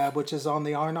Moab, which is on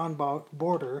the Arnon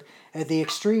border, at the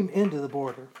extreme end of the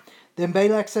border. Then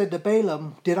Balak said to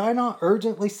Balaam, did I not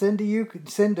urgently send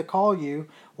to call you?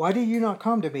 Why do you not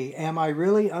come to me? Am I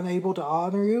really unable to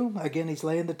honor you? Again, he's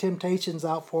laying the temptations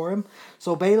out for him.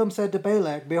 So Balaam said to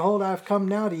Balak, behold, I have come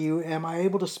now to you. Am I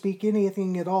able to speak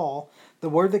anything at all? The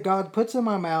word that God puts in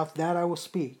my mouth, that I will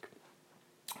speak.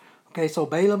 Okay, so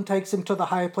Balaam takes him to the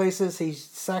high places. He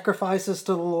sacrifices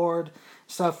to the Lord.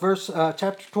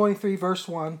 Chapter 23, verse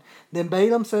 1. Then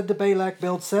Balaam said to Balak,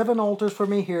 build 7 altars for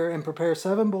me here, and prepare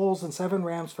 7 bulls and 7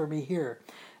 rams for me here.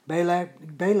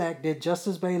 Balak did just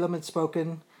as Balaam had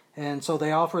spoken, and so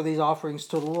they offer these offerings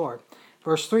to the Lord.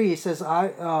 Verse 3, he says,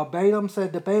 Balaam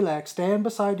said to Balak, stand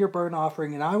beside your burnt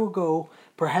offering, and I will go.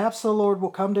 Perhaps the Lord will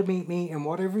come to meet me, and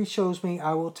whatever he shows me,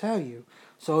 I will tell you.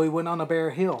 So he went on a bare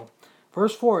hill.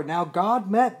 Verse 4, now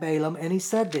God met Balaam, and he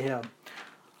said to him,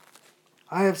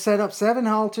 I have set up 7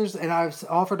 altars, and I have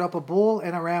offered up a bull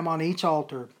and a ram on each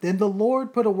altar. Then the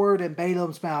Lord put a word in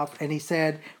Balaam's mouth, and he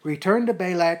said, return to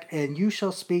Balak, and you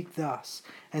shall speak thus.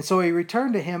 And so he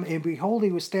returned to him, and behold,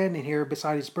 he was standing here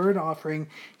beside his burnt offering,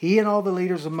 he and all the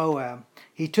leaders of Moab.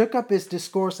 He took up his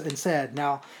discourse and said,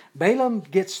 now Balaam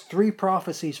gets 3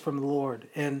 prophecies from the Lord,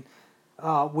 and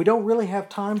we don't really have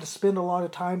time to spend a lot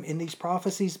of time in these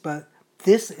prophecies, but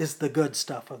this is the good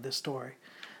stuff of this story.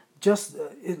 Just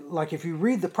like if you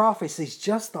read the prophecies,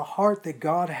 just the heart that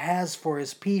God has for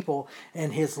his people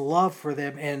and his love for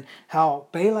them, and how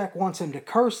Balak wants him to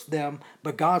curse them,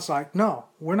 but God's like, no,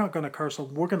 we're not going to curse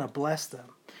them, we're going to bless them.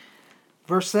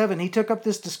 Verse 7, he took up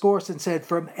this discourse and said,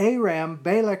 from Aram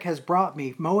Balak has brought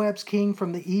me, Moab's king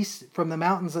from the east, from the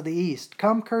mountains of the east.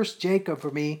 Come curse Jacob for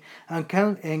me, and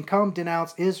come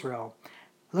denounce Israel.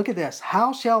 Look at this.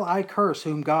 How shall I curse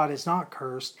whom God has not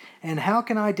cursed? And how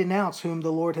can I denounce whom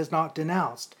the Lord has not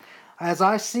denounced? As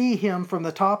I see him from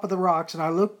the top of the rocks, and I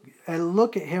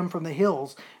look at him from the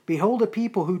hills, behold a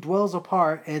people who dwells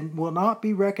apart, and will not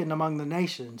be reckoned among the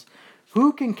nations.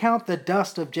 Who can count the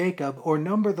dust of Jacob, or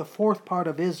number the 4th part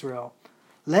of Israel?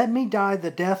 Let me die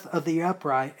the death of the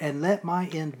upright, and let my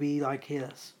end be like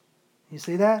his. You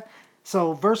see that?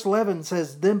 So verse 11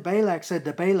 says, then Balak said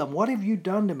to Balaam, what have you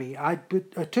done to me? I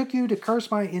took you to curse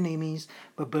my enemies,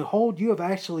 but behold, you have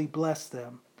actually blessed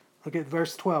them. Look at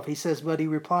verse 12. He says, but he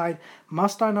replied,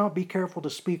 must I not be careful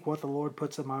to speak what the Lord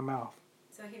puts in my mouth?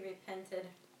 So he repented.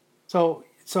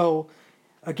 So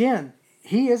again,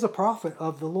 he is a prophet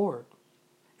of the Lord.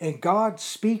 And God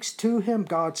speaks to him,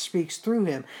 God speaks through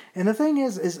him. And the thing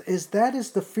is that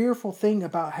is the fearful thing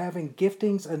about having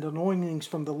giftings and anointings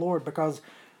from the Lord, because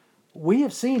we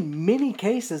have seen many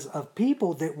cases of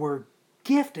people that were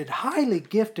gifted, highly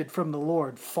gifted from the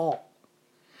Lord, fall.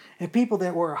 And people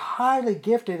that were highly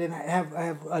gifted and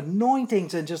have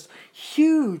anointings and just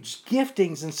huge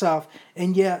giftings and stuff,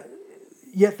 and yet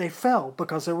they fell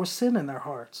because there was sin in their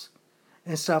hearts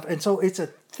and stuff. And so it's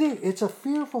a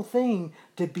fearful thing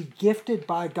to be gifted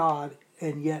by God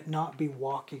and yet not be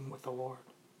walking with the Lord.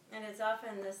 And it's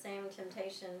often the same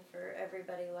temptation for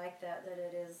everybody like that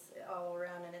it is all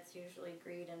around, and it's usually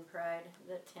greed and pride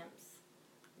that tempts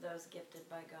those gifted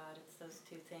by God. It's those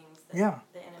 2 things that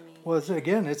the enemy... Well,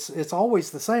 it's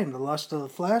always the same. The lust of the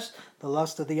flesh, the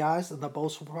lust of the eyes, and the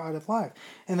boastful pride of life.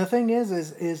 And the thing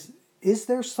is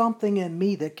there something in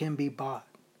me that can be bought?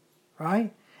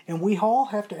 Right? And we all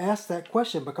have to ask that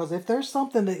question, because if there's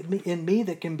something in me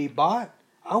that can be bought,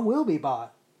 I will be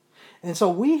bought. And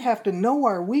so we have to know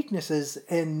our weaknesses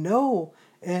and know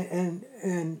and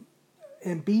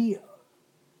be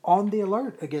on the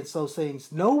alert against those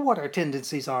things. Know what our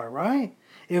tendencies are, right?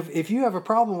 If you have a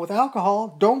problem with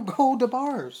alcohol, don't go to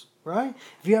bars, right?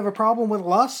 If you have a problem with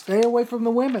lust, stay away from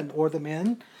the women or the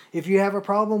men. If you have a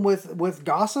problem with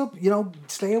gossip,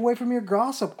 stay away from your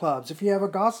gossip clubs. If you have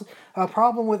a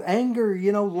problem with anger,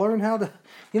 learn how to,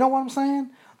 you know what I'm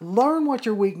saying? Learn what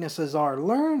your weaknesses are.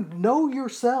 Know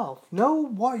yourself. Know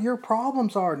what your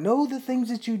problems are. Know the things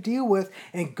that you deal with,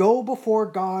 and go before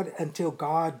God until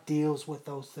God deals with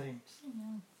those things.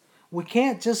 Mm-hmm. We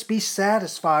can't just be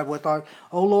satisfied with oh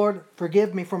Lord,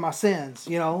 forgive me for my sins,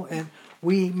 and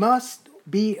we must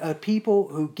be a people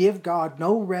who give God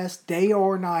no rest day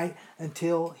or night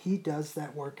until he does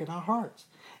that work in our hearts.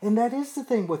 And that is the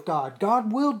thing with God.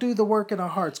 God will do the work in our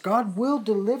hearts. God will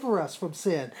deliver us from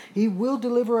sin. He will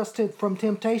deliver us from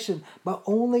temptation, but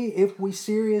only if we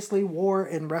seriously war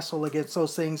and wrestle against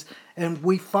those things, and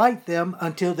we fight them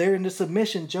until they're into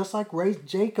submission, just like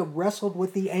Jacob wrestled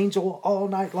with the angel all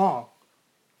night long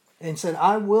and said,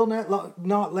 I will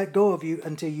not let go of you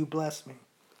until you bless me.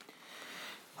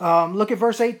 Look at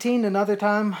verse 18 another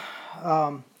time.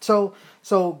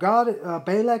 So God,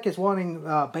 Balak is wanting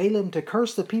Balaam to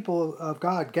curse the people of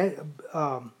God.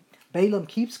 Balaam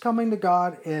keeps coming to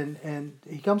God, and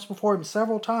he comes before him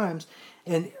several times.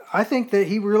 And I think that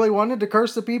he really wanted to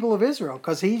curse the people of Israel,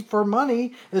 because he, for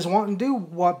money, is wanting to do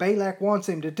what Balak wants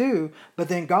him to do. But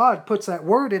then God puts that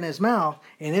word in his mouth,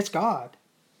 and it's God.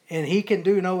 And he can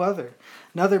do no other.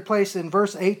 Another place in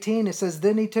verse 18, it says,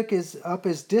 Then he took up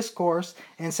his discourse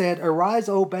and said, Arise,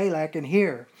 O Balak, and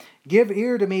hear. Give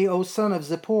ear to me, O son of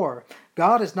Zippor.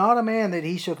 God is not a man that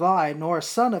he should lie, nor a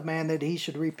son of man that he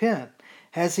should repent.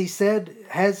 Has he said,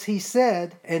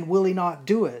 and will he not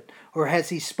do it? Or has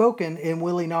he spoken, and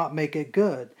will he not make it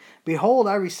good? Behold,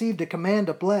 I received a command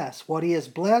to bless. What he has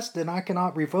blessed, and I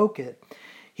cannot revoke it.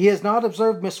 He has not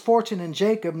observed misfortune in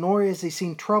Jacob, nor has he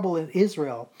seen trouble in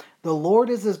Israel. The Lord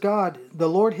is his God. The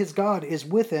Lord his God is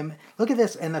with him. Look at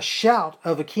this. And the shout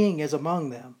of a king is among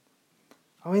them.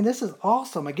 I mean, this is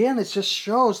awesome. Again, it just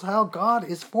shows how God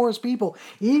is for his people.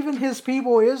 Even his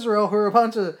people, Israel, who are a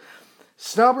bunch of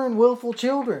stubborn, willful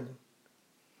children.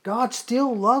 God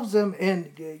still loves them,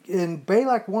 and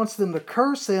Balak wants them to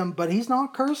curse him, but he's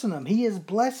not cursing them. He is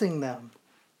blessing them.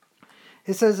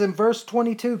 It says in verse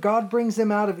 22, God brings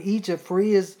them out of Egypt, for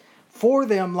he is for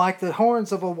them like the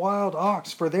horns of a wild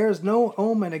ox. For there is no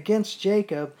omen against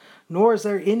Jacob, nor is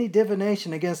there any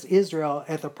divination against Israel.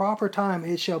 At the proper time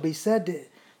it shall be said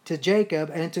to Jacob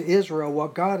and to Israel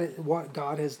what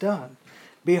God has done.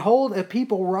 Behold, a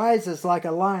people rises like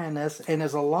a lioness, and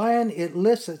as a lion it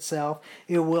lifts itself.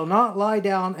 It will not lie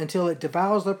down until it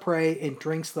devours the prey and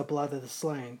drinks the blood of the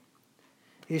slain.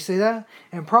 You see that?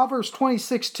 In Proverbs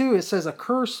 26:2, it says, a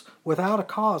curse without a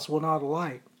cause will not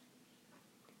alight.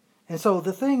 And so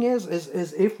the thing is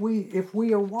if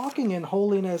we are walking in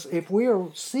holiness, if we are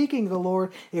seeking the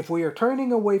Lord, if we are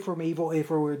turning away from evil, if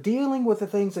we're dealing with the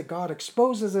things that God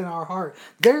exposes in our heart,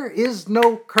 there is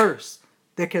no curse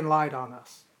that can light on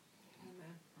us.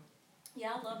 Amen.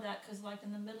 Yeah, I love that, because like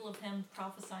in the middle of him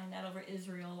prophesying that over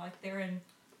Israel, like they're in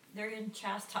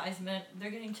chastisement.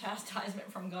 They're getting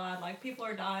chastisement from God. Like people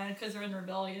are dying because they're in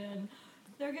rebellion.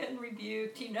 They're getting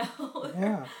rebuked, you know.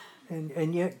 Yeah.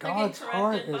 And yet God's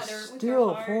heart is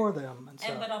still for them.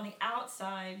 But on the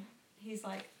outside, he's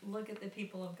like, look at the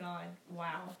people of God.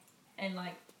 Wow. And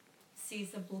like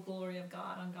sees the glory of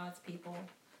God on God's people.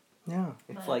 Yeah.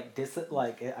 It's I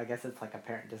guess it's like a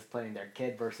parent disciplining their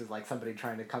kid versus like somebody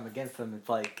trying to come against them. It's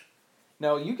like,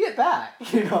 no, you get back.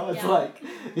 You know, it's like,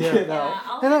 you know. Yeah,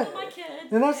 I'll handle my kids.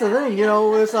 And that's the thing, you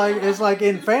know, it's like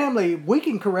in family, we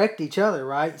can correct each other,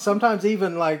 right? Sometimes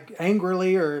even like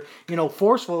angrily or, you know,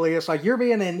 forcefully. It's like, you're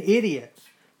being an idiot.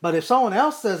 But if someone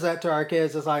else says that to our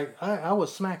kids, it's like, I will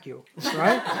smack you,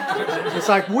 right? It's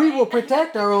like, we will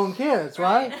protect our own kids,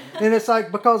 right? And it's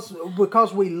like, because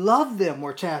we love them,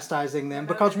 we're chastising them,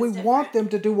 because we want them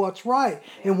to do what's right.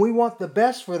 And we want the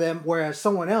best for them, whereas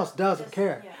someone else doesn't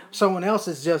care. Someone else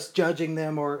is just judging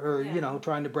them or you know,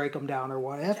 trying to break them down or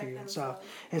what have you and stuff.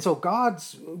 And so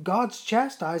God's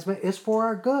chastisement is for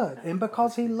our good and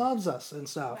because he loves us and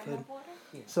stuff. And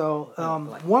so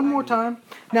one more time.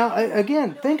 Now,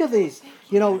 again, think of these.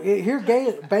 You know, here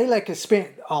Balak has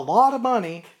spent a lot of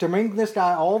money to bring this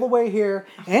guy all the way here,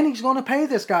 and he's going to pay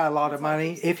this guy a lot of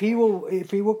money if he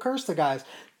will curse the guys.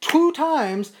 2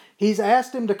 times he's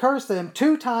asked him to curse them.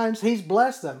 2 times he's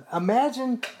blessed them.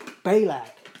 Imagine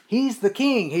Balak. He's the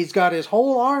king. He's got his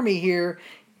whole army here.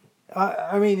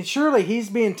 I mean, surely he's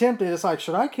being tempted. It's like,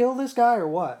 should I kill this guy or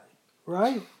what?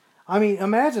 Right? I mean,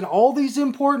 imagine all these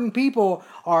important people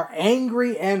are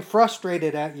angry and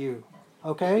frustrated at you.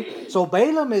 Okay? So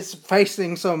Balaam is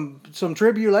facing some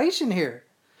tribulation here.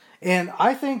 And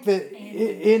I think that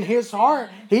in his heart,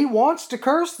 he wants to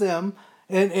curse them.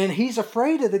 And he's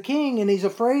afraid of the king, and he's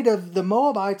afraid of the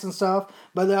Moabites and stuff.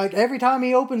 But like every time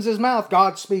he opens his mouth,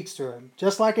 God speaks to him,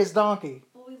 just like his donkey.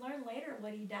 Well, we learn later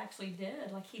what he actually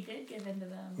did. Like he did give in to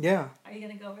them. Yeah. Are you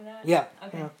going to go over that? Yeah.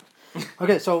 Okay. Yeah.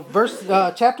 Okay. So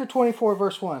chapter 24,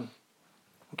 verse 1.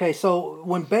 Okay, so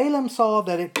when Balaam saw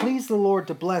that it pleased the Lord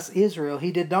to bless Israel,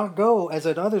 he did not go, as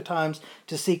at other times,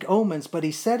 to seek omens, but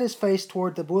he set his face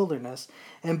toward the wilderness.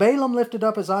 And Balaam lifted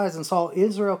up his eyes and saw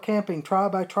Israel camping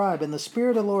tribe by tribe, and the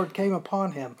Spirit of the Lord came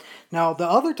upon him. Now, the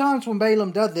other times when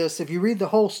Balaam did this, if you read the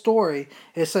whole story,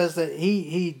 it says that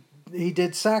he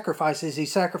did sacrifices. He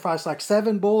sacrificed like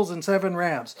 7 bulls and 7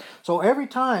 rams. So every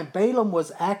time Balaam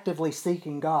was actively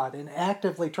seeking God and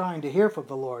actively trying to hear from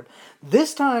the Lord.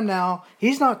 This time now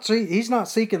he's not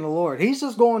seeking the Lord. He's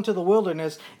just going to the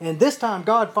wilderness, and this time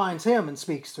God finds him and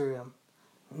speaks through him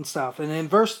and stuff. And in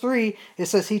verse 3 it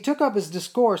says, he took up his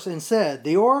discourse and said,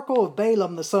 the oracle of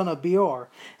Balaam the son of Beor,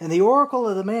 and the oracle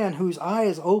of the man whose eye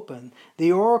is open,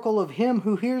 the oracle of him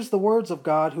who hears the words of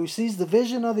God, who sees the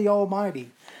vision of the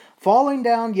Almighty, falling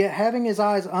down yet having his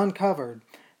eyes uncovered.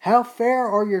 How fair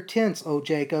are your tents, O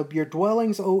Jacob, your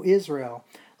dwellings, O Israel,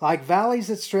 like valleys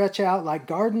that stretch out, like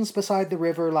gardens beside the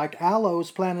river, like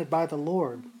aloes planted by the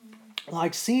Lord,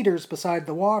 like cedars beside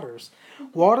the waters.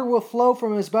 Water will flow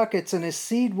from his buckets, and his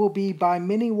seed will be by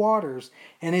many waters,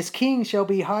 and his king shall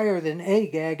be higher than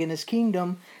Agag, and his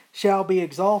kingdom shall be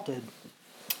exalted.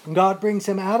 God brings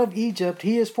him out of Egypt.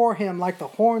 He is for him like the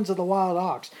horns of the wild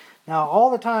ox. Now, all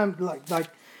the time, like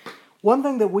one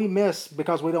thing that we miss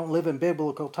because we don't live in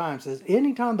biblical times is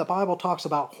anytime the Bible talks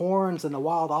about horns and the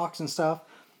wild ox and stuff,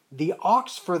 the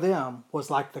ox for them was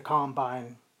like the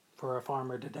combine for a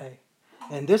farmer today.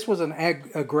 And this was an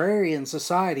agrarian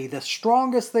society. The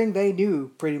strongest thing they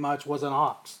knew pretty much was an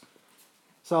ox.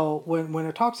 So when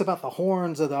it talks about the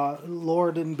horns of the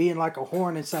Lord and being like a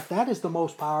horn and stuff, that is the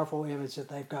most powerful image that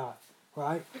they've got,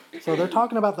 right? So they're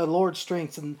talking about the Lord's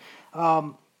strengths. And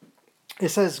it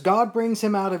says, God brings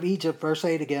him out of Egypt, verse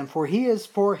 8 again, for he is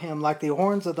for him like the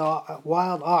horns of the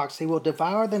wild ox. He will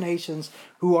devour the nations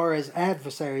who are his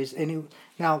adversaries. And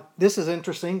now, this is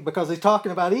interesting because he's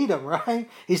talking about Edom, right?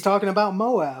 He's talking about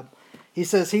Moab. He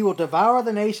says he will devour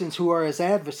the nations who are his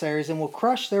adversaries and will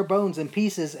crush their bones in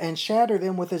pieces and shatter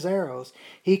them with his arrows.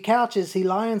 He couches, he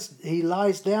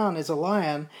lies down as a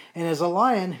lion, and as a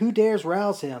lion, who dares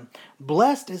rouse him?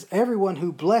 Blessed is everyone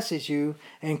who blesses you,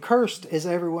 and cursed is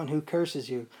everyone who curses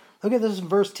you. Look at this in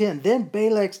verse 10. Then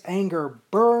Balak's anger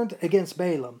burned against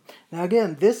Balaam. Now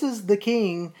again, this is the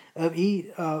king of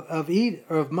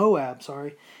Moab.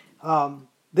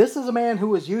 This is a man who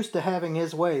was used to having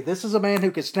his way. This is a man who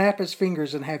could snap his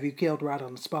fingers and have you killed right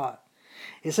on the spot.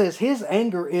 It says his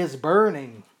anger is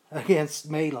burning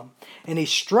against Balaam. And he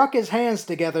struck his hands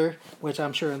together, which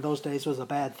I'm sure in those days was a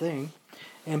bad thing.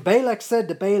 And Balak said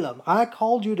to Balaam, I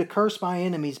called you to curse my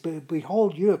enemies, but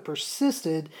behold, you have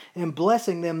persisted in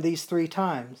blessing them these 3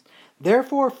 times.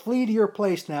 Therefore flee to your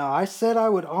place now. I said I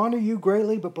would honor you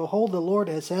greatly, but behold, the Lord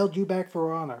has held you back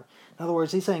for honor. In other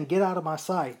words, he's saying, get out of my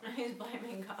sight. He's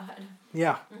blaming God.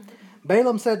 Yeah.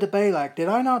 Balaam said to Balak, did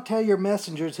I not tell your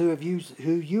messengers who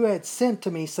you had sent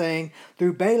to me, saying,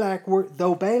 though Balak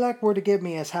were to give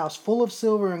me his house full of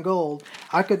silver and gold,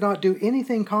 I could not do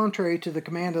anything contrary to the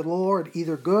command of the Lord,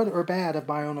 either good or bad, of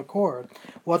my own accord.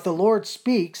 What the Lord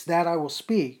speaks, that I will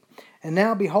speak. And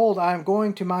now behold, I am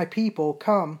going to my people.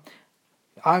 Come,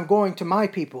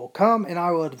 and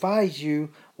I will advise you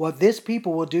what this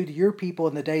people will do to your people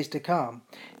in the days to come.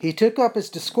 He took up his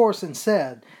discourse and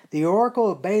said, the oracle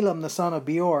of Balaam the son of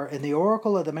Beor, and the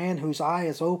oracle of the man whose eye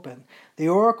is open, the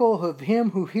oracle of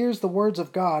him who hears the words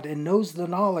of God and knows the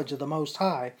knowledge of the Most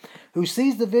High, who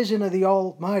sees the vision of the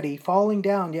Almighty, falling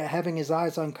down yet having his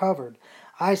eyes uncovered.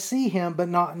 I see him, but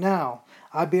not now.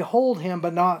 I behold him,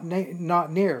 but not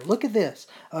near. Look at this.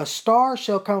 A star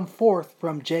shall come forth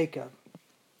from Jacob.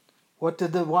 What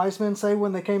did the wise men say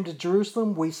when they came to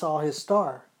Jerusalem? We saw his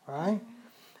star, right?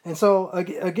 And so,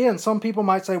 again, some people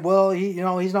might say, well,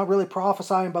 he's not really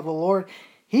prophesying about the Lord.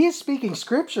 He is speaking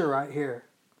scripture right here.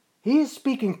 He is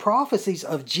speaking prophecies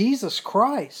of Jesus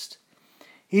Christ.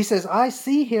 He says, I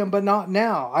see him, but not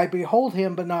now. I behold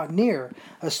him, but not near.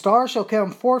 A star shall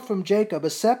come forth from Jacob. A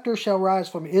scepter shall rise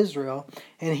from Israel.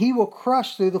 And he will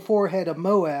crush through the forehead of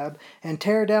Moab and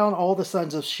tear down all the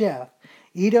sons of Sheth.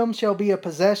 Edom shall be a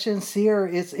possession. Seir,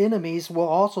 its enemies, will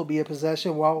also be a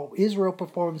possession, while Israel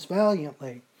performs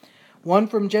valiantly. One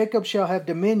from Jacob shall have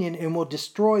dominion and will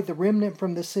destroy the remnant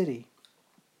from the city.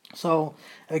 So,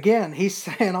 again, he's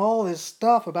saying all this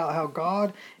stuff about how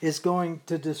God is going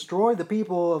to destroy the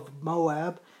people of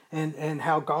Moab and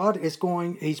how God is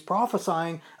he's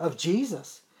prophesying of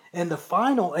Jesus. And the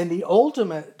final and the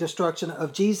ultimate destruction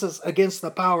of Jesus against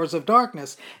the powers of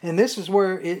darkness. And this is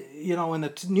where, in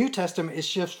the New Testament, it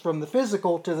shifts from the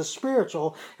physical to the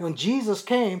spiritual. When Jesus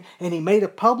came and he made a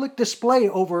public display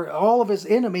over all of his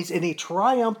enemies and he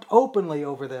triumphed openly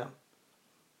over them.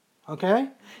 Okay?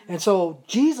 And so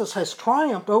Jesus has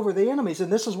triumphed over the enemies,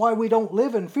 and this is why we don't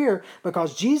live in fear,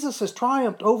 because Jesus has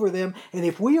triumphed over them, and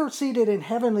if we are seated in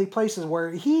heavenly places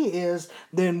where he is,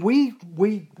 then we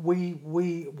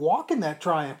walk in that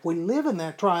triumph, we live in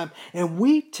that triumph, and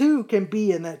we too can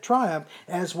be in that triumph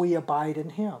as we abide in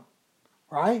him.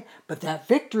 right? But that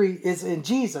victory is in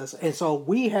Jesus. And so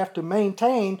we have to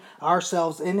maintain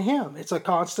ourselves in Him. It's a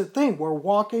constant thing. We're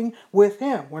walking with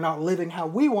Him. We're not living how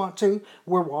we want to.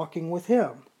 We're walking with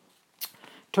Him.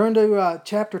 Turn to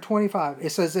chapter 25.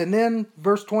 It says, and then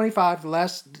verse 25, the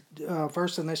last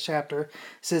verse in this chapter,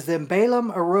 says, then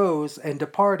Balaam arose and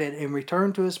departed and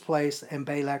returned to his place, and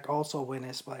Balak also went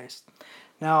his place.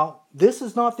 Now, this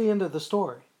is not the end of the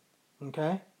story.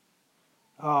 Okay?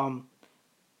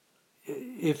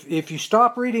 If you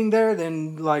stop reading there,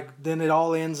 then it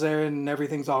all ends there and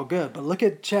everything's all good. But look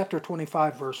at chapter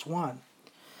 25, verse 1.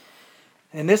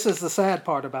 And this is the sad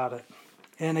part about it.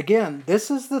 And again, this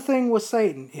is the thing with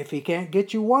Satan. If he can't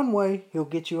get you one way, he'll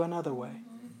get you another way.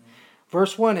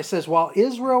 Verse 1, it says, while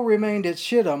Israel remained at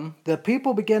Shittim, the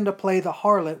people began to play the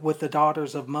harlot with the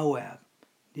daughters of Moab.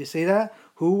 Do you see that?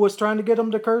 Who was trying to get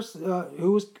them to curse?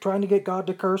 Who was trying to get God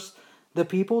to curse the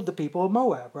people? The people of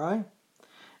Moab, right?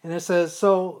 And it says,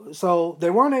 so they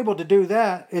weren't able to do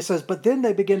that. It says, but then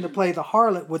they begin to play the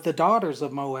harlot with the daughters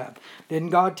of Moab.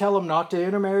 Didn't God tell them not to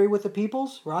intermarry with the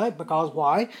peoples, right? Because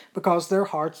why? Because their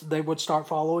hearts, they would start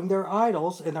following their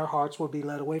idols and their hearts would be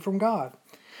led away from God.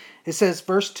 It says,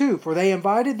 verse 2, for they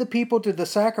invited the people to the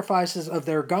sacrifices of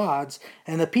their gods,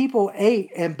 and the people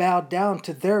ate and bowed down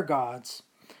to their gods.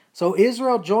 So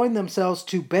Israel joined themselves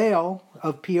to Baal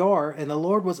of Peor, and the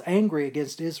Lord was angry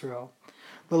against Israel.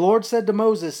 The Lord said to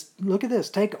Moses, look at this,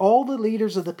 take all the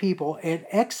leaders of the people and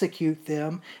execute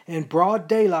them in broad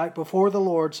daylight before the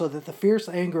Lord, so that the fierce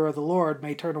anger of the Lord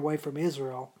may turn away from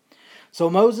Israel. So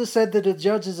Moses said to the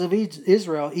judges of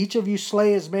Israel, each of you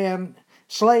slay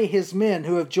his men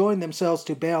who have joined themselves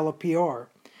to Baal of Peor.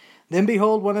 Then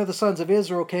behold, one of the sons of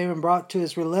Israel came and brought to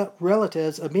his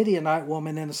relatives a Midianite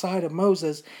woman in the sight of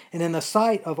Moses and in the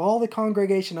sight of all the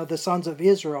congregation of the sons of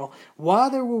Israel, while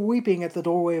they were weeping at the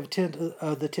doorway of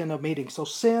the tent of meeting. So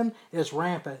sin is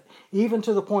rampant, even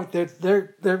to the point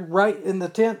they're right in the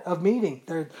tent of meeting.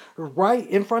 They're right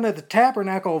in front of the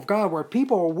tabernacle of God, where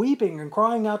people are weeping and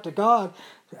crying out to God,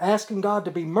 asking God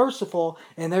to be merciful,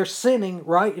 and they're sinning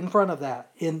right in front of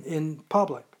that in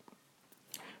public.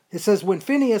 It says, when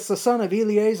Phinehas, the son of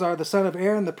Eleazar, the son of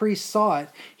Aaron, the priest, saw it,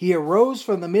 he arose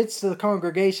from the midst of the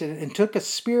congregation and took a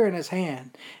spear in his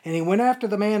hand. And he went after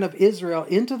the man of Israel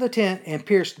into the tent and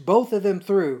pierced both of them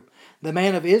through, the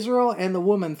man of Israel and the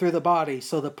woman through the body.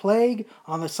 So the plague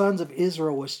on the sons of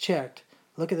Israel was checked.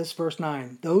 Look at this, verse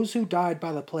 9. Those who died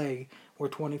by the plague were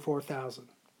 24,000.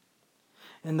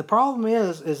 And the problem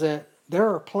is that there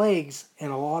are plagues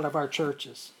in a lot of our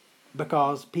churches,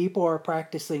 because people are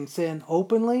practicing sin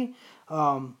openly,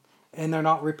 and they're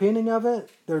not repenting of it.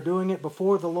 They're doing it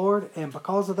before the Lord, and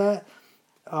because of that,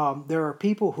 there are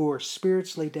people who are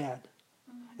spiritually dead.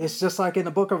 Mm-hmm. It's just like in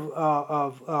the book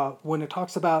of when it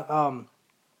talks about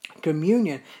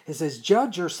communion, it says,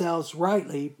 judge yourselves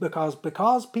rightly, because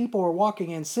people are walking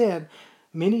in sin,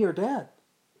 many are dead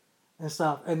and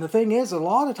stuff. And the thing is, a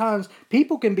lot of times,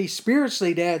 people can be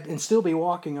spiritually dead and still be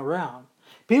walking around.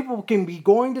 People can be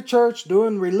going to church,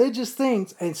 doing religious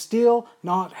things, and still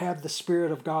not have the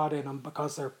Spirit of God in them,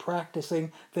 because they're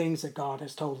practicing things that God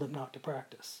has told them not to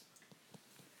practice.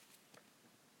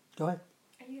 Go ahead.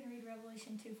 Are you going to read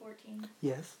Revelation 2:14?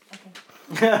 Yes.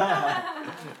 Okay.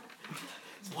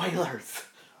 Spoilers.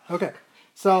 Okay.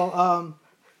 So,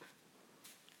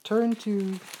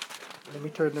 let me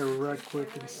turn there right quick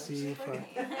and see if I...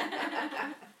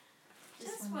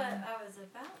 Just what I was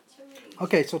about to read.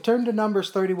 Okay, so turn to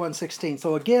Numbers 31:16.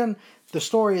 So again, the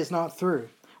story is not through.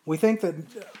 We think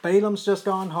that Balaam's just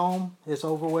gone home, it's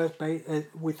over with.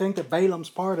 We think that Balaam's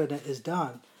part of it is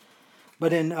done.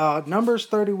 But in Numbers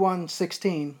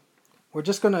 31:16, we're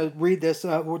just going to read this.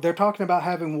 They're talking about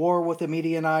having war with the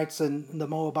Midianites and the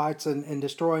Moabites and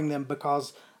destroying them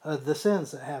because of the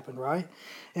sins that happened, right?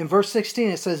 In verse 16,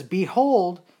 it says,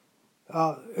 behold,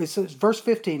 it says, verse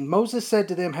 15, Moses said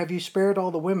to them, have you spared all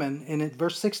the women? And in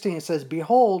verse 16 it says,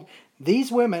 behold,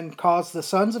 these women caused the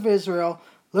sons of Israel,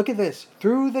 look at this,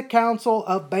 through the counsel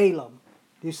of Balaam.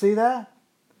 Do you see that?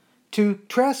 To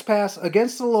trespass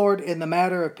against the Lord in the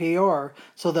matter of Peor.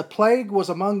 So the plague was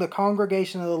among the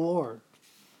congregation of the Lord.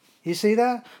 You see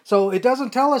that? So it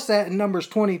doesn't tell us that in Numbers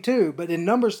 22, but in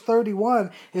Numbers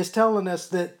 31 it's telling us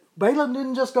that Balaam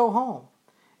didn't just go home.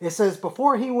 It says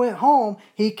before he went home,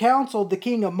 he counseled the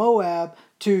king of Moab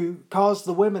to cause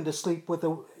the women to sleep with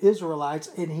the Israelites,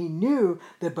 and he knew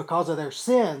that because of their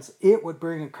sins, it would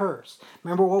bring a curse.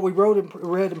 Remember what we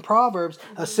read in Proverbs,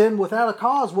 a sin without a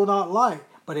cause will not light.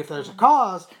 But if there's a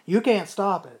cause, you can't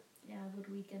stop it. Yeah, it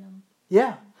would weaken them.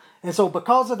 Yeah. And so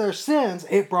because of their sins,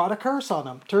 it brought a curse on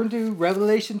them. Turn to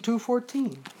Revelation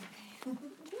 2:14.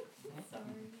 Sorry.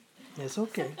 It's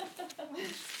okay.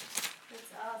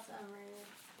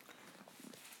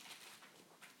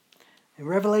 In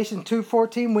Revelation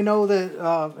 2:14, we know that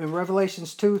in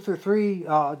Revelations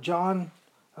 2-3, John,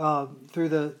 through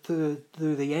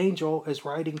the angel, is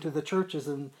writing to the churches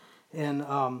in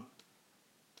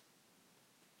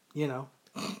Yes.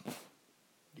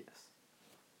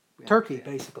 Turkey,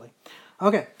 basically.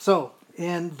 Okay, so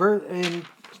in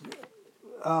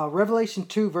Revelation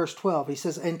 2, verse 12, he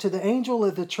says, "And to the angel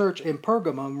of the church in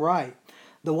Pergamum write,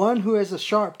 the one who has a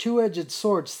sharp two-edged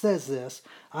sword says this,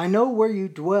 I know where you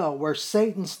dwell, where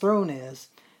Satan's throne is,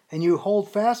 and you hold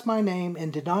fast my name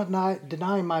and did not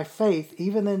deny my faith,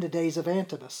 even in the days of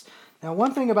Antipas." Now,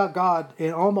 one thing about God,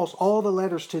 in almost all the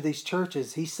letters to these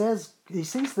churches, he says he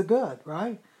sees the good,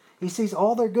 right? He sees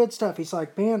all their good stuff. He's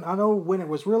like, man, I know when it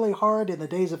was really hard in the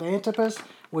days of Antipas,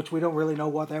 which we don't really know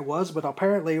what that was, but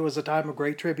apparently it was a time of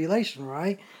great tribulation,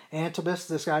 right? Antipas,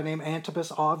 this guy named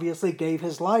Antipas, obviously gave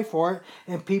his life for it,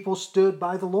 and people stood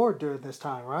by the Lord during this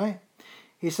time, right?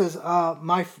 He says,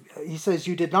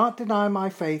 you did not deny my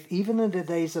faith, even in the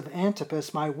days of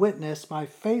Antipas, my witness, my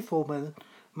faithful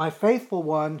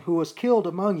one who was killed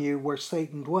among you where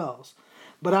Satan dwells.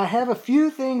 But I have a few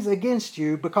things against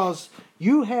you, because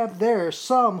you have there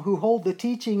some who hold the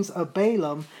teachings of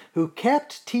Balaam, who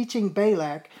kept teaching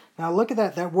Balak. Now look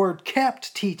at that word,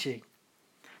 kept teaching.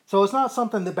 So it's not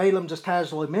something that Balaam just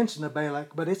casually mentioned to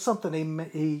Balak, but it's something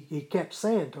he kept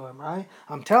saying to him, right?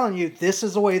 I'm telling you, this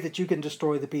is a way that you can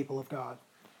destroy the people of God.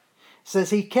 It says,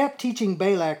 he kept teaching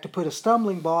Balak to put a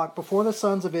stumbling block before the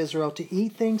sons of Israel, to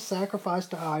eat things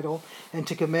sacrificed to idol, and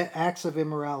to commit acts of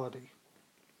immorality.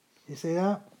 You see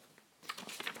that?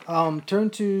 Turn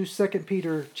to 2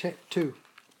 Peter 2.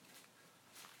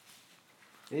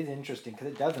 It is interesting because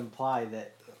it does imply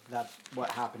that that's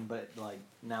what happened, but like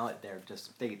now it there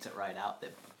just states it right out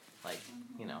that, like,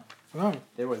 you know, Right.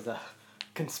 there was a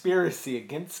conspiracy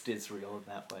against Israel in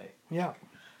that way. Yeah.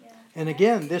 Yeah. And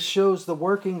again, this shows the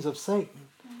workings of Satan.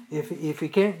 If he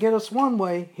can't get us one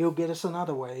way, he'll get us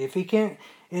another way. If he can't,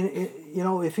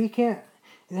 if he can't,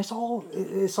 and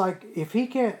it's like, if he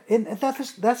can't, and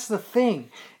that's the thing.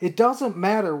 It doesn't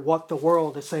matter what the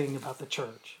world is saying about the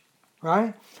church,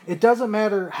 right? It doesn't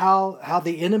matter how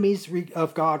the enemies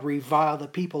of God revile the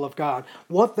people of God.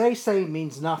 What they say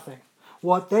means nothing.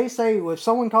 What they say, if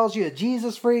someone calls you a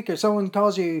Jesus freak, or someone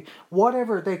calls you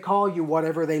whatever they call you,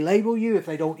 whatever they label you, if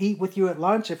they don't eat with you at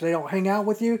lunch, if they don't hang out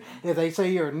with you, if they say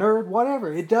you're a nerd,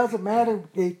 whatever, it doesn't matter.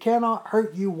 It cannot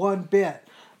hurt you one bit,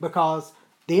 because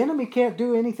the enemy can't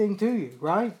do anything to you,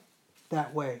 right?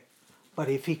 That way. But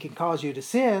if he can cause you to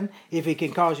sin, if he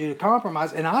can cause you to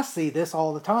compromise, and I see this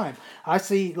all the time. I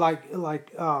see like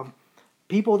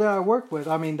people that I work with,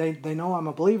 I mean, they know I'm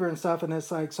a believer and stuff, and it's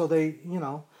like, so they,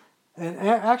 and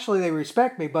actually they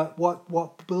respect me, but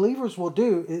what believers will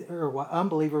do, or what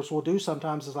unbelievers will do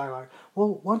sometimes, is like,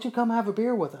 well, why don't you come have a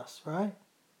beer with us, right?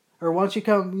 Or why don't you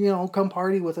come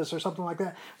party with us or something like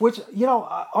that. Which,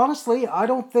 honestly, I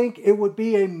don't think it would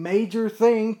be a major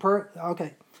thing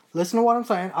okay, listen to what I'm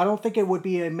saying. I don't think it would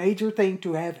be a major thing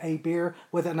to have a beer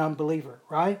with an unbeliever,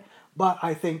 right? But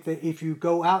I think that if you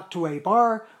go out to a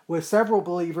bar with several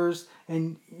believers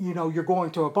and, you're going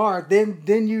to a bar, then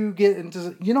you get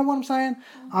into, you know what I'm saying?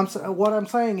 What I'm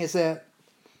saying is that,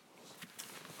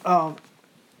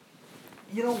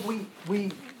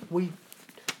 we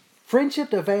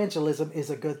friendship evangelism is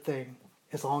a good thing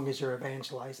as long as you're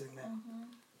evangelizing them,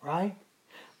 right?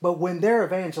 But when they're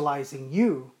evangelizing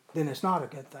you, then it's not a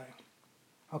good thing,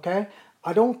 okay?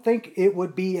 I don't think it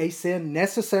would be a sin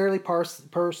necessarily per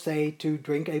se to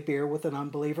drink a beer with an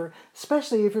unbeliever,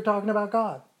 especially if you're talking about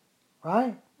God,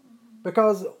 right?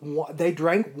 Because they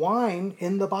drank wine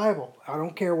in the Bible. I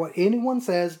don't care what anyone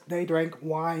says, they drank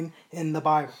wine in the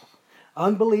Bible.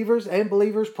 Unbelievers and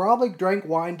believers probably drank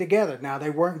wine together. Now, they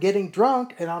weren't getting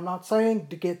drunk, and I'm not saying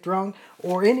to get drunk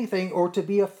or anything or to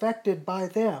be affected by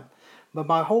them. But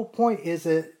my whole point is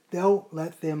that don't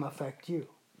let them affect you.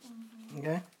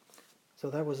 Okay? So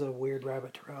that was a weird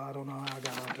rabbit trail. I don't know how I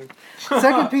got onto.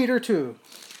 2 Peter 2,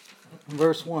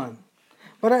 verse 1.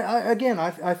 But I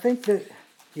think that,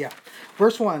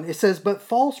 verse 1, it says, "But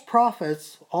false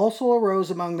prophets also arose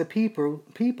among the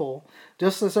people,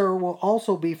 just as there will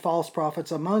also be false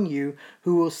prophets among you,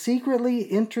 who will secretly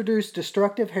introduce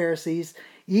destructive heresies,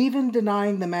 even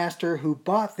denying the master who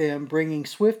bought them, bringing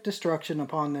swift destruction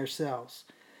upon themselves.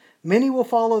 Many will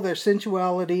follow their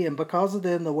sensuality, and because of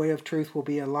them the way of truth will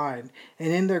be aligned.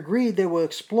 And in their greed they will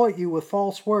exploit you with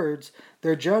false words.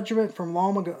 Their judgment from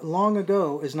long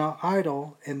ago is not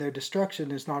idle, and their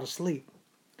destruction is not asleep."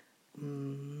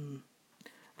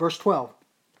 Verse 12.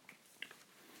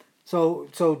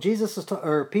 So Jesus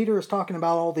Peter is talking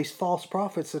about all these false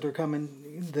prophets that are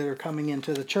coming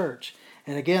into the church.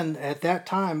 And again, at that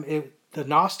time, the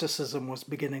Gnosticism was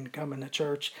beginning to come in the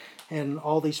church, and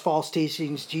all these false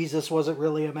teachings, Jesus wasn't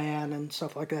really a man and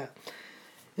stuff like that.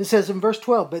 It says in verse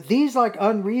 12, "But these, like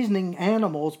unreasoning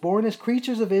animals, born as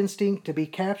creatures of instinct to be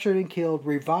captured and killed,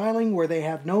 reviling where they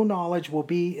have no knowledge, will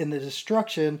be in the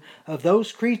destruction of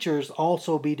those creatures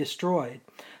also be destroyed.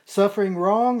 Suffering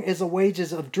wrong is the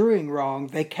wages of doing wrong.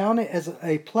 They count it as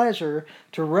a pleasure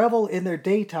to revel in their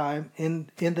daytime, in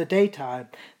the daytime.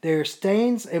 Their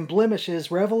stains and blemishes,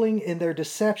 reveling in their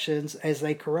deceptions as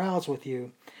they carouse with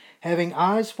you. Having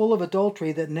eyes full of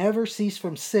adultery that never cease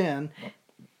from sin,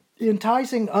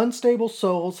 enticing unstable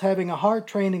souls, having a heart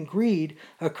trained in greed,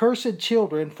 accursed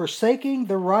children, forsaking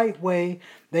the right way,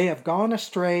 they have gone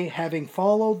astray, having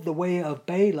followed the way of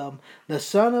Balaam, the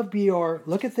son of Beor,"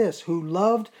 look at this, "who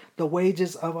loved the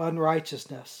wages of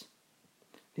unrighteousness."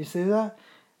 Do you see that?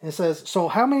 It says, so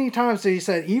how many times did he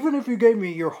say, even if you gave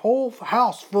me your whole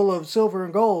house full of silver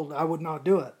and gold, I would not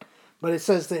do it. But it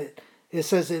says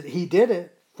that he did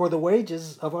it for the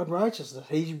wages of unrighteousness.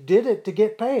 He did it to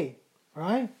get paid,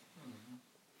 right?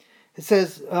 It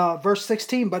says, verse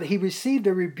 16, "But he received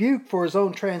a rebuke for his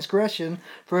own transgression,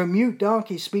 for a mute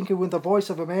donkey speaking with the voice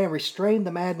of a man restrained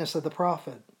the madness of the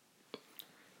prophet."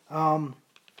 Turn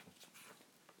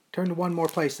to one more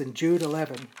place in Jude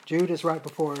 11. Jude is right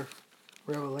before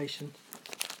Revelation.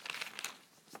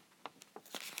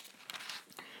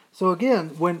 So again,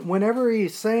 whenever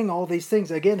he's saying all these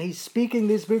things, again, he's speaking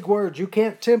these big words. You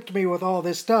can't tempt me with all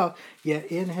this stuff.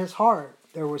 Yet in his heart,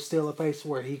 there was still a place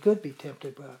where he could be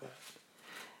tempted by that.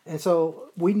 And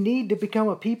so we need to become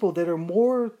a people that are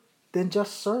more than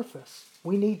just surface.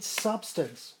 We need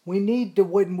substance. We need to,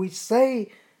 when we say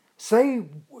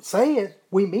it,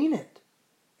 we mean it.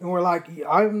 And we're like,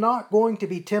 I'm not going to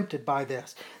be tempted by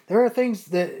this. There are things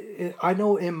that I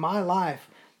know in my life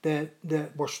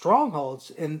that were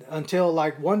strongholds, and until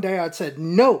like one day I'd said,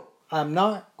 no, I'm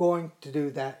not going to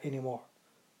do that anymore.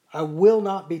 I will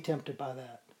not be tempted by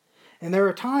that. And there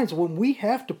are times when we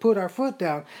have to put our foot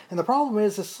down. And the problem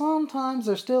is that sometimes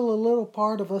there's still a little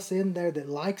part of us in there that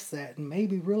likes that and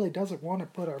maybe really doesn't want to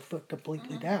put our foot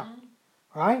completely down.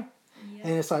 Right? Yeah.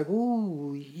 And it's like,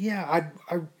 ooh, yeah,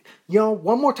 I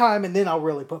one more time and then I'll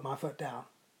really put my foot down.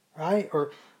 Right?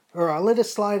 Or I let it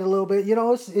slide a little bit.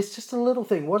 It's just a little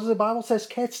thing. What does the Bible says?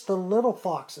 Catch the little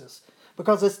foxes.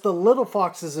 Because it's the little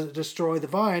foxes that destroy the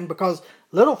vine, because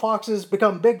little foxes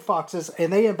become big foxes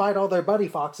and they invite all their buddy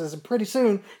foxes, and pretty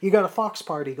soon you got a fox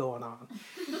party going on.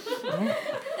 Right?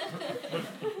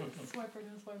 Swiping.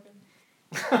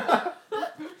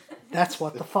 That's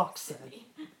what the fox said.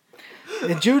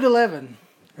 In Jude 11,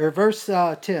 or verse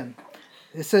 10,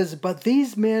 it says, "But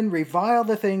these men revile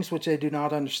the things which they do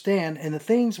not understand, and the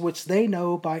things which they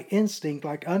know by instinct,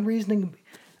 like unreasoning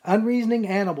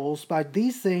animals, by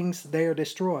these things they are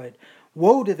destroyed.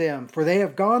 Woe to them, for they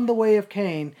have gone the way of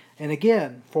Cain, and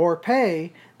again, for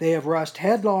pay, they have rushed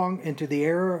headlong into the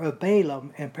error of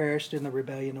Balaam and perished in the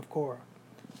rebellion of Korah."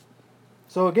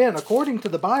 So again, according to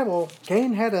the Bible,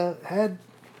 Cain had a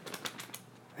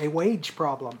wage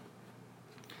problem.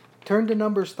 Turn to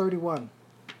Numbers 31.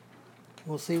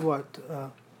 We'll see what,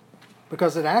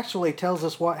 because it actually tells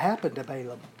us what happened to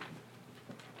Balaam.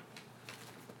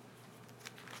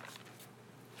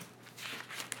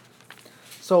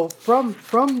 So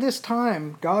from this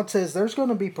time, God says there's going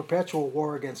to be perpetual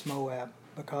war against Moab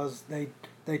because they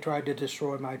tried to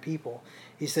destroy my people.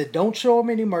 He said, don't show them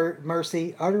any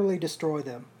mercy, utterly destroy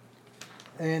them.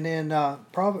 And in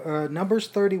Numbers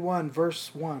 31,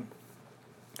 verse 1.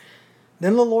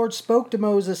 "Then the Lord spoke to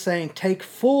Moses, saying, Take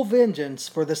full vengeance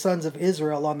for the sons of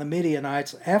Israel on the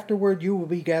Midianites. Afterward you will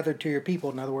be gathered to your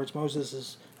people." In other words, Moses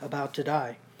is about to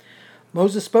die.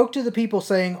 "Moses spoke to the people,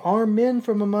 saying, Arm men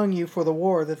from among you for the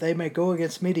war, that they may go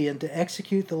against Midian to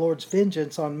execute the Lord's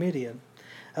vengeance on Midian.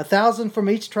 1,000 from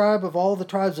each tribe of all the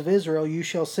tribes of Israel you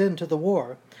shall send to the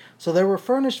war. So there were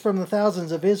furnished from the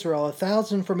thousands of Israel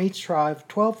 1,000 from each tribe,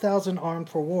 12,000 armed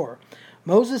for war.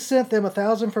 Moses sent them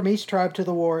 1,000 from each tribe to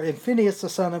the war, and Phinehas the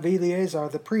son of Eleazar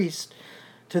the priest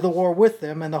to the war with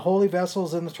them, and the holy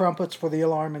vessels and the trumpets for the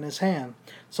alarm in his hand.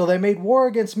 So they made war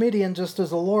against Midian just as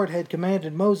the Lord had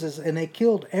commanded Moses, and they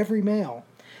killed every male.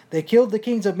 They killed the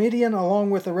kings of Midian along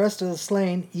with the rest of the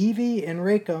slain, Evi and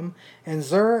Recham, and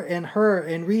Zur and Hur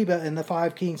and Reba, and the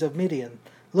 5 kings of Midian.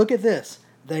 Look at this.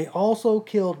 They also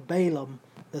killed Balaam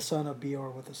the son of Beor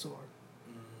with a sword."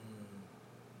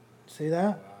 See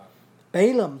that?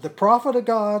 Balaam, the prophet of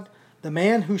God, the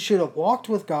man who should have walked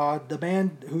with God, the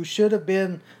man who should have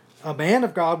been a man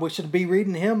of God. We should be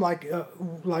reading him like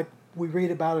we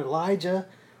read about Elijah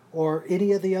or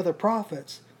any of the other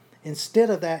prophets. Instead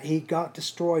of that, he got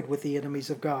destroyed with the enemies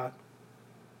of God.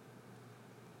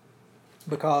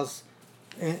 Because,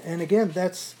 and again,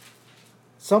 that's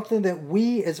something that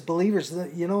we as believers,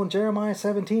 in Jeremiah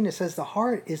 17, it says the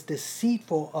heart is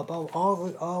deceitful above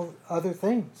all other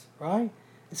things, right?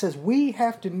 It says we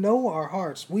have to know our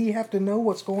hearts. We have to know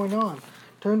what's going on.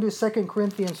 Turn to 2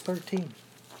 Corinthians 13.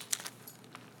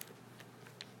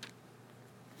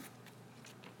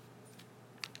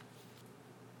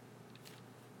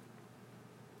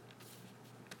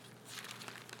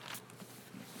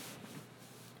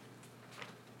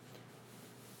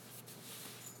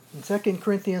 In 2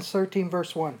 Corinthians 13,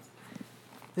 verse 1.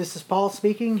 This is Paul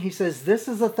speaking. He says, this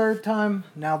is the third time.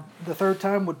 Now, the third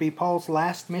time would be Paul's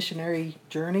last missionary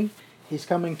journey. He's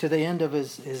coming to the end of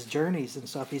his journeys and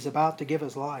stuff. He's about to give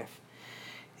his life.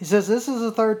 He says, this is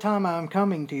the third time I am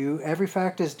coming to you. Every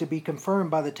fact is to be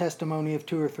confirmed by the testimony of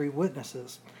 2 or 3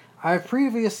 witnesses. I have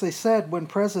previously said when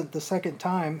present the second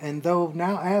time, and though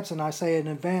now absent, I say in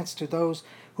advance to those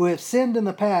who have sinned in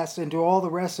the past and to all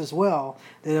the rest as well,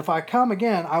 that if I come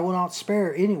again, I will not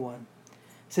spare anyone.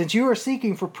 Since you are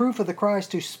seeking for proof of the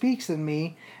Christ who speaks in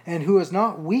me, and who is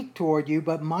not weak toward you,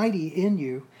 but mighty in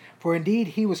you, for indeed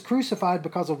he was crucified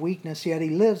because of weakness, yet he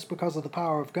lives because of the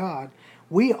power of God.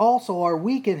 We also are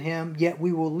weak in him, yet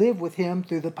we will live with him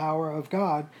through the power of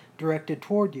God directed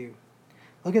toward you.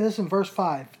 Look at this in verse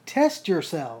 5. Test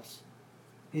yourselves.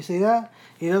 You see that?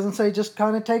 He doesn't say just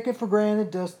kind of take it for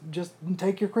granted. Just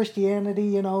take your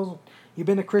Christianity, You've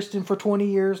been a Christian for 20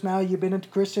 years now. You've been a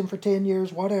Christian for 10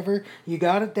 years, whatever. You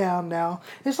got it down now.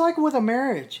 It's like with a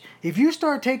marriage. If you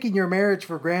start taking your marriage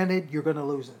for granted, you're going to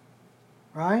lose it.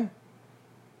 Right?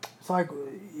 It's like,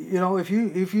 if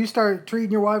you start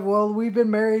treating your wife, well, we've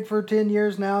been married for 10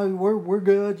 years now. We're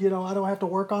good. I don't have to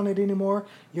work on it anymore.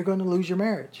 You're going to lose your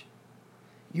marriage.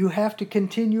 You have to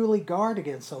continually guard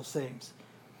against those things.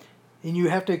 And you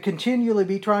have to continually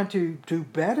be trying to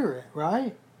better it,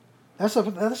 right? That's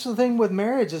the thing with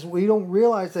marriage, is we don't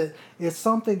realize that it's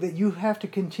something that you have to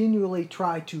continually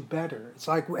try to better. It's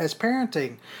like as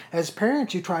parenting. As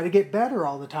parents, you try to get better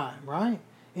all the time, right?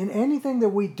 In anything that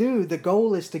we do, the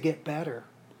goal is to get better.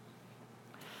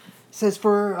 It says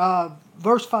for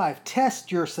verse 5,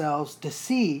 test yourselves to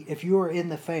see if you are in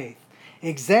the faith.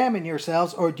 Examine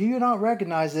yourselves, or do you not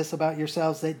recognize this about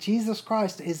yourselves, that Jesus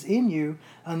Christ is in you,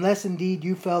 unless indeed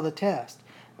you fail the test?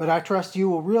 But I trust you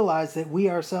will realize that we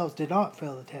ourselves did not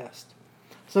fail the test.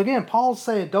 So again, Paul's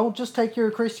saying, don't just take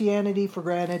your Christianity for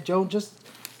granted. Don't just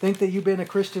think that you've been a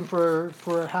Christian for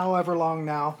however long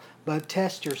now, but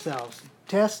test yourselves.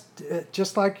 Test,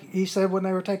 just like he said when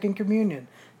they were taking communion.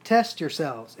 Test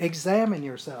yourselves. Examine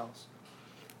yourselves.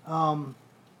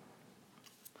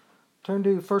 Turn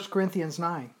to 1 Corinthians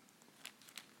 9.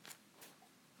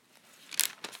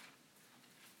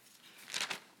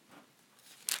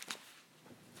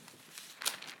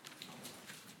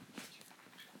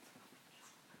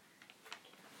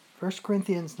 First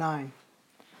Corinthians 9,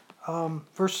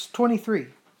 verse 23.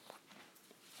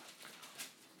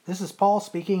 This is Paul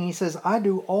speaking. He says, I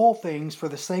do all things for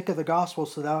the sake of the gospel,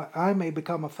 so that I may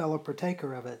become a fellow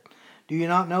partaker of it. Do you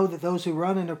not know that those who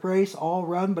run in a race all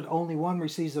run, but only one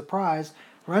receives the prize?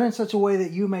 Run in such a way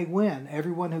that you may win.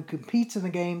 Everyone who competes in the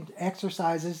game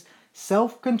exercises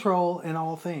self-control in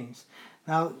all things.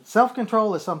 Now,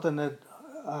 self-control is something that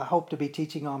I hope to be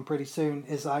teaching on pretty soon.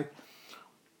 Is like,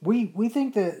 we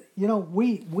think that,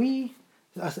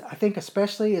 I think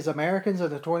especially as Americans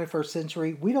in the 21st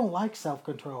century, we don't like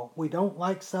self-control. We don't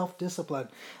like self-discipline.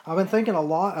 I've been thinking a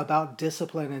lot about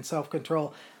discipline and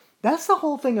self-control. That's the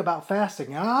whole thing about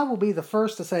fasting. And I will be the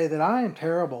first to say that I am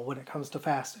terrible when it comes to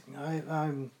fasting.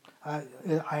 I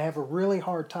have a really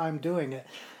hard time doing it.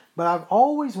 But I've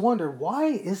always wondered, why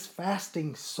is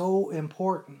fasting so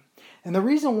important? And the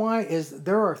reason why is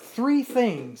there are 3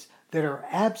 things that are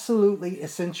absolutely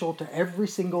essential to every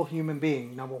single human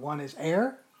being. Number 1 is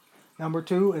air. Number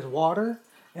 2 is water.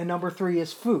 And number 3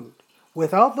 is food.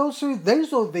 Without those 3,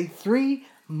 those are the 3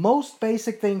 most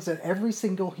basic things that every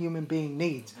single human being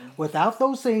needs. Without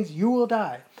those things, you will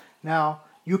die. Now,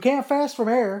 you can't fast from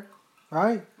air,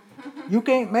 right? You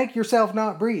can't make yourself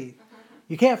not breathe.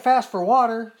 You can't fast for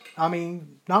water.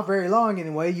 Not very long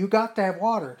anyway. You got to have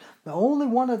water. The only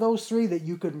one of those 3 that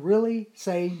you can really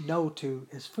say no to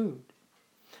is food.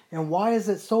 And why is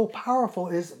it so powerful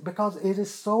is because it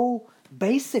is so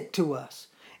basic to us.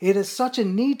 It is such a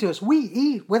need to us. We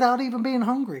eat without even being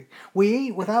hungry. We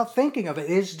eat without thinking of it.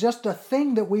 It's just a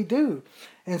thing that we do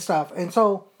and stuff. And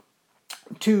so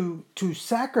to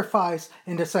sacrifice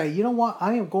and to say, you know what,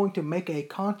 I am going to make a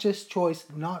conscious choice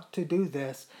not to do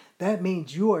this, that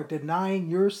means you are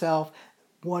denying yourself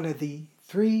one of the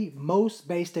 3 most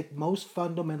basic, most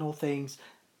fundamental things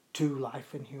to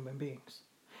life and human beings.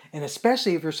 And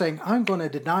especially if you're saying, I'm going to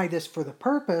deny this for the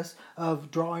purpose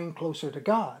of drawing closer to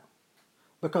God.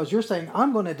 Because you're saying,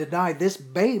 I'm going to deny this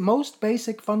most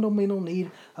basic fundamental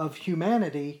need of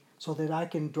humanity so that I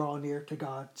can draw near to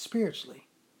God spiritually.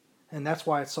 And that's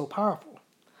why it's so powerful.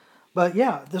 But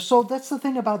yeah, so that's the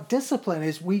thing about discipline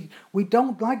is we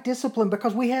don't like discipline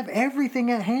because we have everything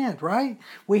at hand, right?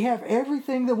 We have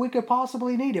everything that we could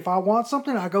possibly need. If I want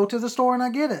something, I go to the store and I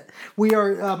get it. We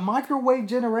are a microwave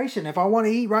generation. If I want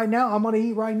to eat right now, I'm going to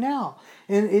eat right now.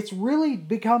 And it's really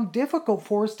become difficult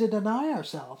for us to deny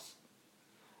ourselves.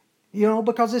 You know,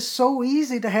 because it's so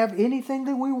easy to have anything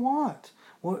that we want.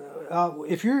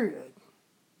 If you're,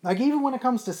 like even when it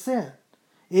comes to sin,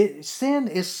 sin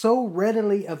is so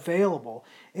readily available.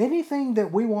 Anything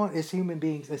that we want as human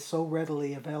beings is so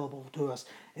readily available to us.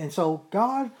 And so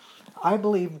God, I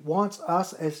believe, wants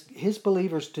us as His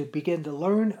believers to begin to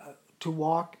learn to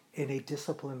walk in a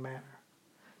disciplined manner.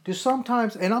 To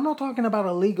sometimes, and I'm not talking about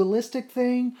a legalistic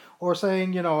thing or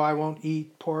saying, I won't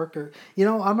eat pork or,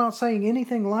 I'm not saying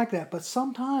anything like that. But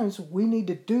sometimes we need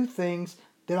to do things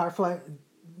that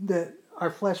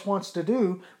our flesh wants to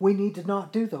do. We need to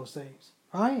not do those things.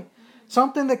 Right?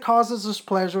 Something that causes us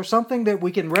pleasure, something that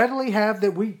we can readily have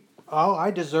that I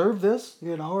deserve this,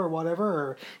 or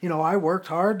whatever, or, I worked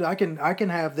hard, I can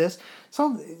have this.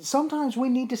 Sometimes we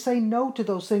need to say no to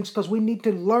those things because we need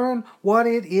to learn what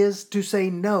it is to say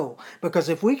no. Because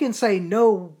if we can say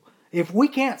no, if we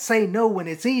can't say no when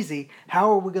it's easy,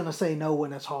 how are we going to say no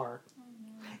when it's hard?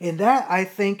 And that, I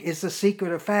think, is the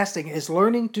secret of fasting, is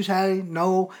learning to say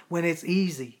no when it's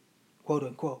easy, quote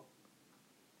unquote.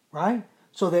 Right?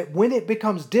 So that when it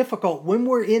becomes difficult, when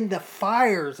we're in the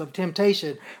fires of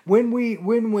temptation, when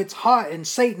it's hot and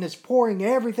Satan is pouring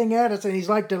everything at us and he's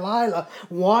like Delilah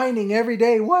whining every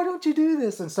day, why don't you do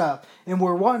this and stuff? And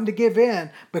we're wanting to give in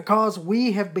because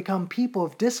we have become people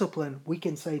of discipline. We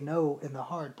can say no in the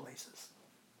hard places.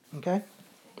 Okay?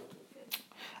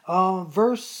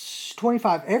 Verse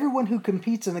 25, everyone who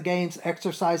competes in the games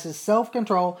exercises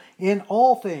self-control in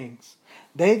all things.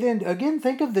 They then, again,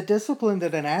 think of the discipline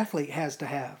that an athlete has to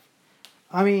have.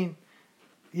 I mean,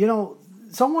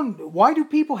 why do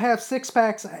people have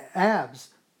six-packs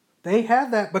abs? They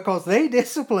have that because they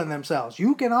discipline themselves.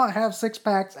 You cannot have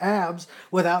six-packs abs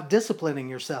without disciplining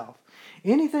yourself.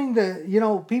 Anything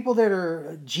that, people that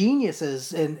are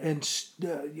geniuses, and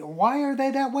why are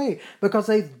they that way? Because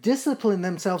they've disciplined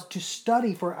themselves to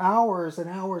study for hours and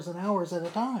hours and hours at a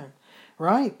time.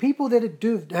 Right? People that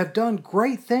have done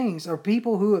great things are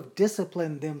people who have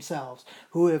disciplined themselves,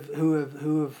 who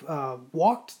have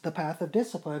walked the path of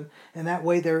discipline, and that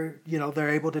way they're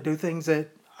able to do things that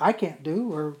I can't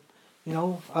do, or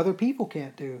other people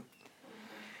can't do.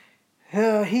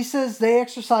 He says they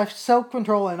exercise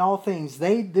self-control in all things.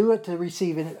 They do it to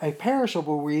receive a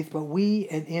perishable wreath, but we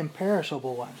an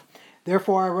imperishable one.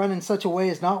 Therefore I run in such a way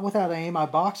as not without aim. I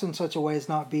box in such a way as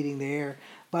not beating the air.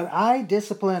 But I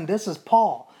discipline, this is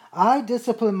Paul, I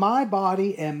discipline my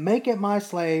body and make it my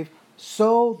slave,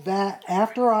 so that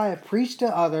after I have preached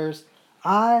to others,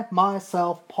 I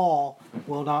myself, Paul,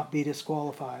 will not be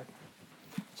disqualified.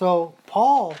 So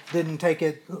Paul didn't take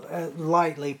it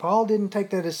lightly. Paul didn't take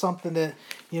that as something that,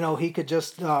 he could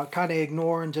just kind of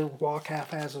ignore and just walk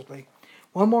haphazardly.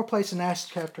 One more place in Acts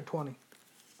chapter 20.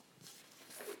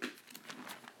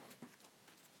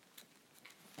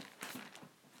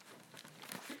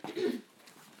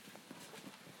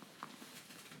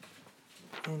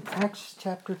 In Acts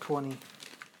chapter 20,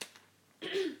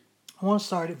 I want to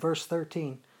start at verse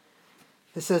 13.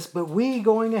 It says, but we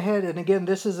going ahead, and again,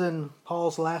 this is in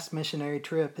Paul's last missionary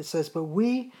trip. It says, but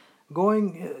we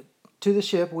going to the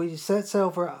ship, we set sail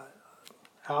for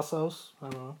Assos,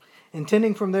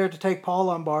 intending from there to take Paul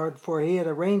on board, for he had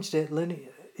arranged it,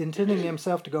 intending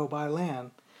himself to go by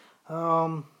land.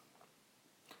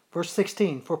 Verse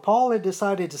 16, for Paul had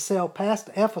decided to sail past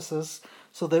Ephesus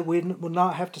so that we would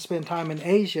not have to spend time in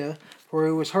Asia, for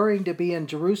he was hurrying to be in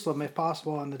Jerusalem if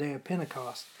possible on the day of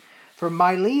Pentecost. From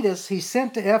Miletus he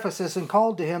sent to Ephesus and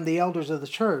called to him the elders of the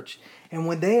church. And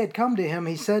when they had come to him,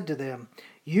 he said to them,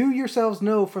 you yourselves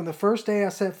know from the first day I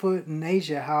set foot in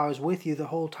Asia how I was with you the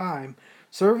whole time,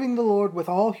 serving the Lord with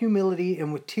all humility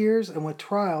and with tears and with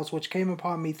trials which came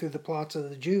upon me through the plots of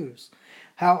the Jews.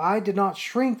 How I did not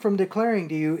shrink from declaring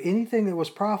to you anything that was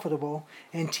profitable,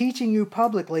 and teaching you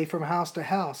publicly from house to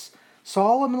house,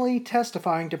 solemnly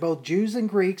testifying to both Jews and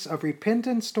Greeks of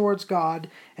repentance towards God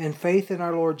and faith in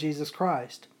our Lord Jesus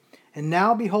Christ. And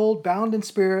now, behold, bound in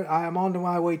spirit, I am on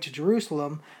my way to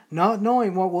Jerusalem, not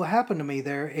knowing what will happen to me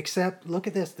there, except, look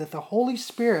at this, that the Holy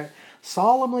Spirit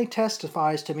solemnly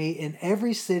testifies to me in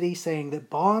every city, saying that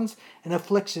bonds and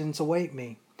afflictions await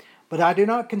me. But I do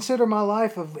not consider my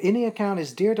life of any account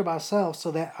as dear to myself, so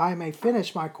that I may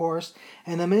finish my course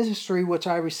and the ministry which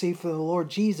I received from the Lord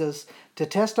Jesus, to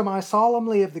testify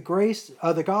solemnly of the grace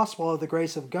of the gospel of the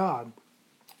grace of God.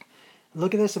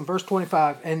 Look at this in verse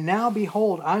 25. And now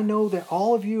behold, I know that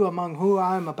all of you among who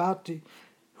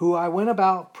I went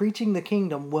about preaching the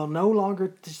kingdom will no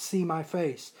longer see my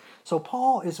face. So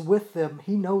Paul is with them.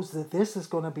 He knows that this is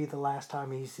going to be the last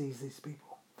time he sees these people.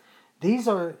 These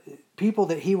are people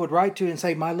that he would write to and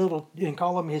say, my little, and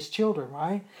call them his children,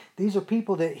 right? These are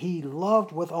people that he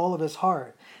loved with all of his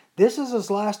heart. This is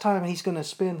his last time he's going to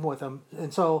spend with them.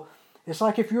 And so it's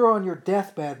like if you're on your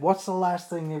deathbed, what's the last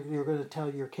thing that you're going to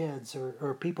tell your kids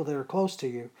or people that are close to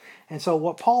you? And so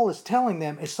what Paul is telling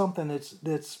them is something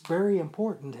that's very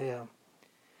important to him.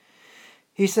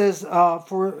 He says,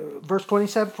 for verse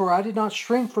 27, for I did not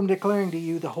shrink from declaring to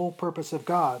you the whole purpose of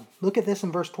God. Look at this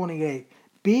in verse 28.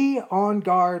 Be on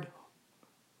guard,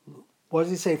 what does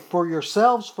he say? For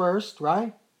yourselves first,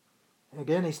 right?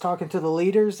 Again, he's talking to the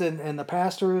leaders and the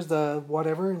pastors, the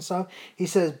whatever and stuff. He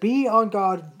says, be on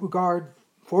guard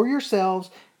for yourselves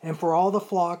and for all the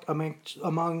flock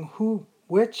among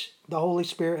which the Holy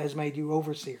Spirit has made you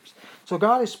overseers. So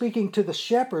God is speaking to the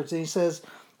shepherds, and he says,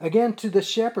 again, to the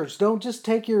shepherds, don't just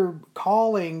take your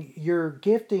calling, your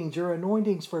giftings, your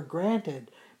anointings for granted.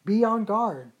 Be on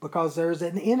guard, because there's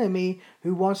an enemy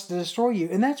who wants to destroy you.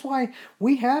 And that's why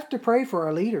we have to pray for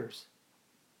our leaders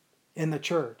in the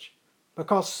church,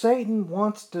 because Satan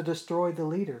wants to destroy the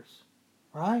leaders,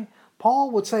 right?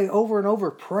 Paul would say over and over,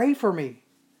 pray for me,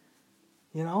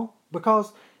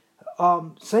 because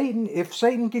if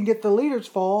Satan can get the leaders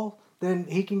fall, then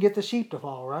he can get the sheep to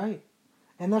fall, right?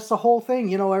 And that's the whole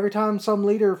thing. Every time some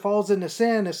leader falls into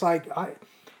sin, it's like,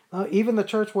 even the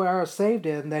church where I was saved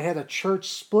in, they had a church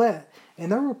split.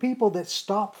 And there were people that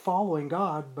stopped following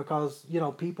God because,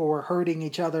 people were hurting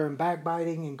each other and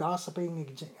backbiting and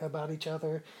gossiping about each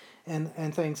other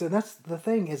and things. And that's the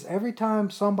thing, is every time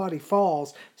somebody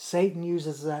falls, Satan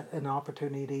uses that an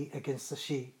opportunity against the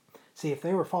sheep. See, if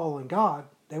they were following God,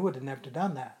 they would have never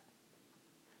done that.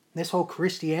 This whole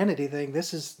Christianity thing,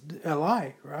 this is a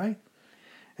lie, right?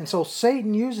 And so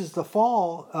Satan uses the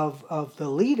fall of the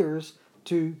leaders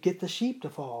to get the sheep to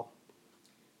fall.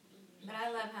 But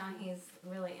I love how he's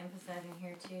really emphasizing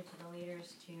here too to the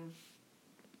leaders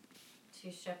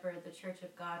to shepherd the church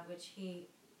of God, which he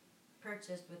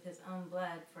purchased with his own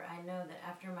blood. For I know that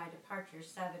after my departure,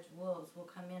 savage wolves will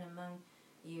come in among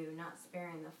you, not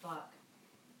sparing the flock.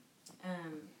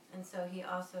 And so he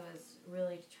also is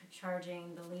really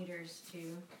charging the leaders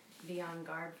to be on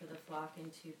guard for the flock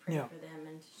and to pray for them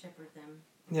and to shepherd them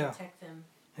and protect them.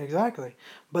 Exactly.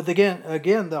 But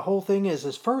again, the whole thing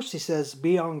is first he says,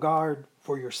 be on guard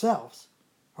for yourselves,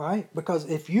 right? Because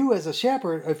if you as a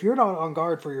shepherd, if you're not on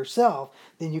guard for yourself,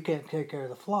 then you can't take care of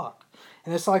the flock.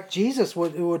 And it's like Jesus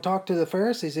would talk to the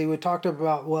Pharisees. He would talk to them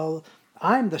about, well,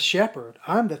 I'm the shepherd.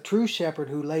 I'm the true shepherd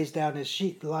who lays down his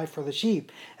life for the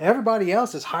sheep. Everybody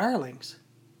else is hirelings,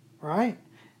 right?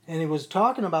 And he was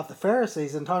talking about the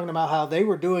Pharisees and talking about how they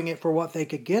were doing it for what they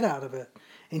could get out of it.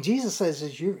 And Jesus says,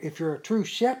 if you're a true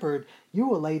shepherd, you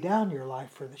will lay down your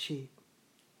life for the sheep.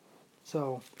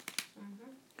 So,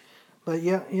 but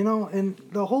yeah, and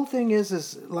the whole thing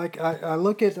is like I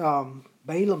look at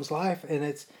Balaam's life, and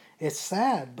it's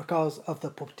sad because of the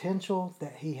potential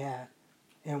that he had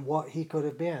and what he could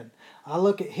have been. I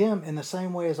look at him in the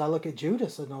same way as I look at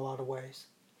Judas in a lot of ways.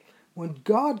 When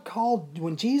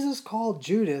Jesus called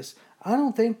Judas, I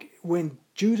don't think when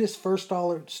Judas first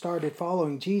started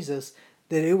following Jesus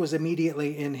that it was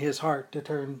immediately in his heart to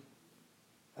turn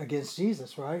against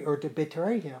Jesus, right? Or to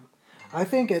betray him. I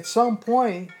think at some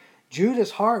point,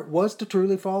 Judas' heart was to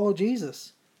truly follow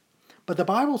Jesus. But the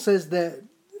Bible says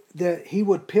that he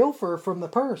would pilfer from the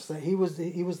purse, that he was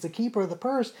the keeper of the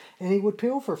purse, and he would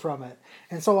pilfer from it.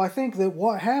 And so I think that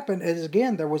what happened is,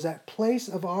 again, there was that place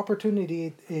of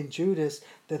opportunity in Judas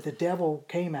that the devil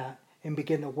came at and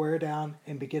began to wear down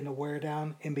and begin to wear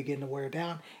down and begin to wear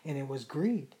down, and it was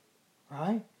greed.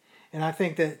 Right? And I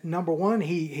think that, number one,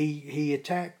 he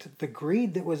attacked the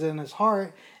greed that was in his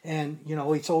heart, and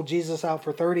he sold Jesus out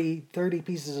for 30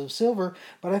 pieces of silver.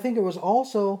 But I think it was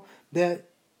also that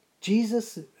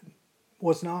Jesus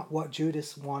was not what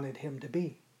Judas wanted him to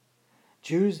be.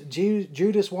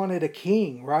 Judas wanted a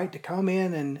king, right, to come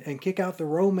in and kick out the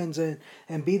Romans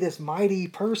and be this mighty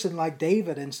person like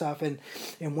David and stuff. And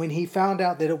when he found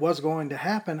out that it was going to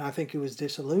happen, I think he was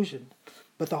disillusioned.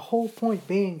 But the whole point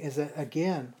being is that,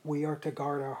 again, we are to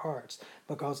guard our hearts,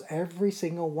 because every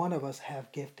single one of us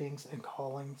have giftings and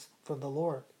callings from the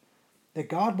Lord. That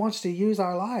God wants to use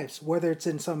our lives, whether it's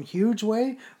in some huge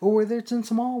way or whether it's in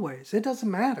small ways. It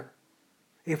doesn't matter.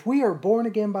 If we are born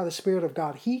again by the Spirit of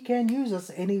God, He can use us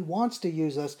and He wants to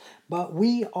use us, but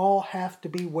we all have to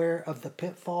be aware of the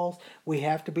pitfalls. We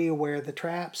have to be aware of the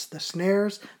traps, the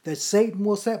snares that Satan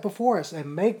will set before us.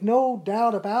 And make no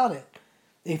doubt about it,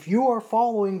 if you are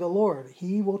following the Lord,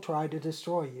 He will try to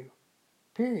destroy you.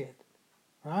 Period.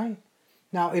 Right?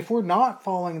 Now, if we're not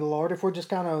following the Lord, if we're just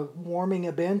kind of warming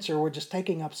a bench, or we're just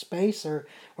taking up space, or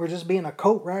we're just being a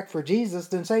coat rack for Jesus,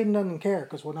 then Satan doesn't care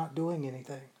because we're not doing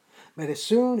anything. But as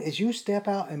soon as you step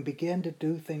out and begin to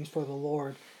do things for the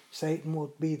Lord, Satan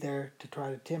will be there to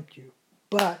try to tempt you.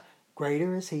 But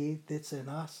greater is He that's in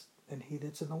us than he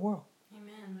that's in the world.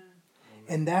 Amen.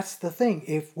 And that's the thing.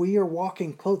 If we are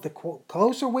walking close, the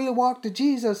closer we walk to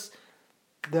Jesus,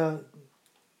 the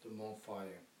more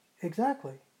fire.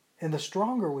 Exactly. And the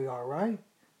stronger we are, right?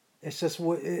 It's just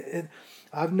what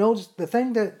I've noticed. The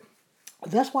thing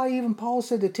that's why even Paul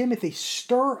said to Timothy,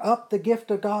 stir up the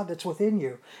gift of God that's within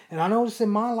you. And I notice in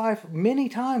my life many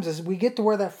times as we get to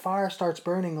where that fire starts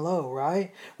burning low,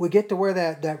 right? We get to where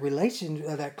that relation,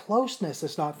 that closeness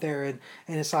is not there. And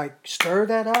it's like, stir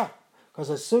that up.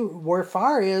 Because where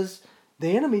fire is,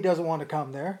 the enemy doesn't want to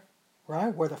come there,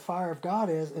 right? Where the fire of God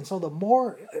is. And so the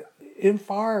more in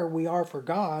fire we are for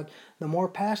God, the more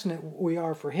passionate we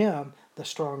are for Him, the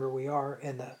stronger we are.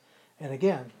 And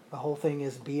again, the whole thing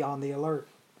is be on the alert.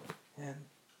 And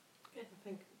I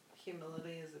think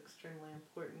humility is extremely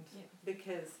important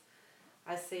because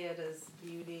I see it as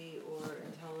beauty or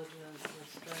intelligence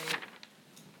or strength.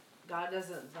 God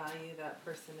doesn't value that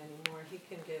person anymore. He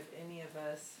can give any of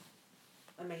us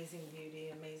amazing beauty,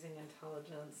 amazing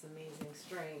intelligence, amazing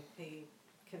strength. He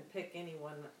can pick any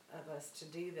one of us to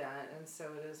do that. And so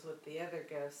it is with the other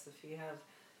gifts. If you have,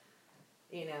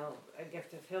 a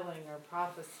gift of healing or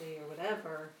prophecy or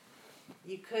whatever,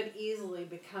 you could easily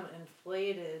become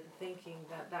inflated thinking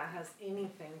that has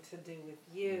anything to do with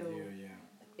you.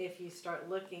 If you start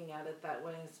looking at it that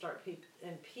way and start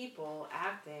people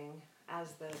acting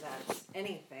as though that's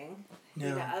anything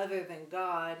other than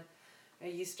God,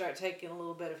 and you start taking a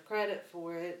little bit of credit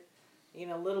for it,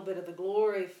 a little bit of the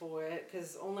glory for it,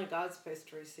 because only God's supposed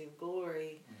to receive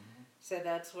glory. Mm-hmm. So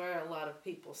that's where a lot of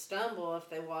people stumble if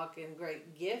they walk in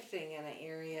great gifting in an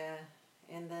area,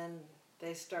 and then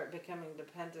they start becoming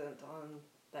dependent on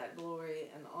that glory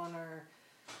and honor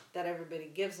that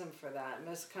everybody gives them for that. And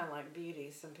it's kind of like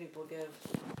beauty. Some people give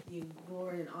you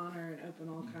glory and honor and open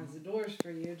all kinds of doors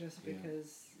for you just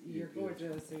because you're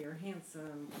gorgeous or you're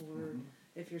handsome, or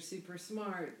if you're super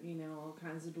smart, all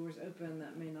kinds of doors open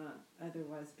that may not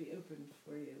otherwise be opened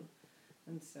for you.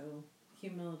 And so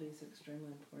humility is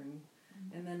extremely important.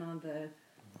 And then on the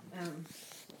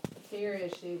fear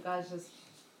issue, God's just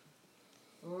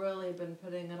really been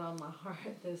putting it on my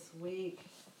heart this week.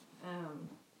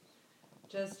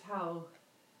 Just how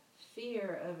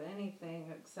fear of anything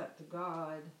except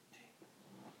God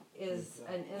is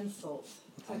an insult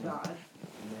to God.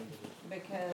 Because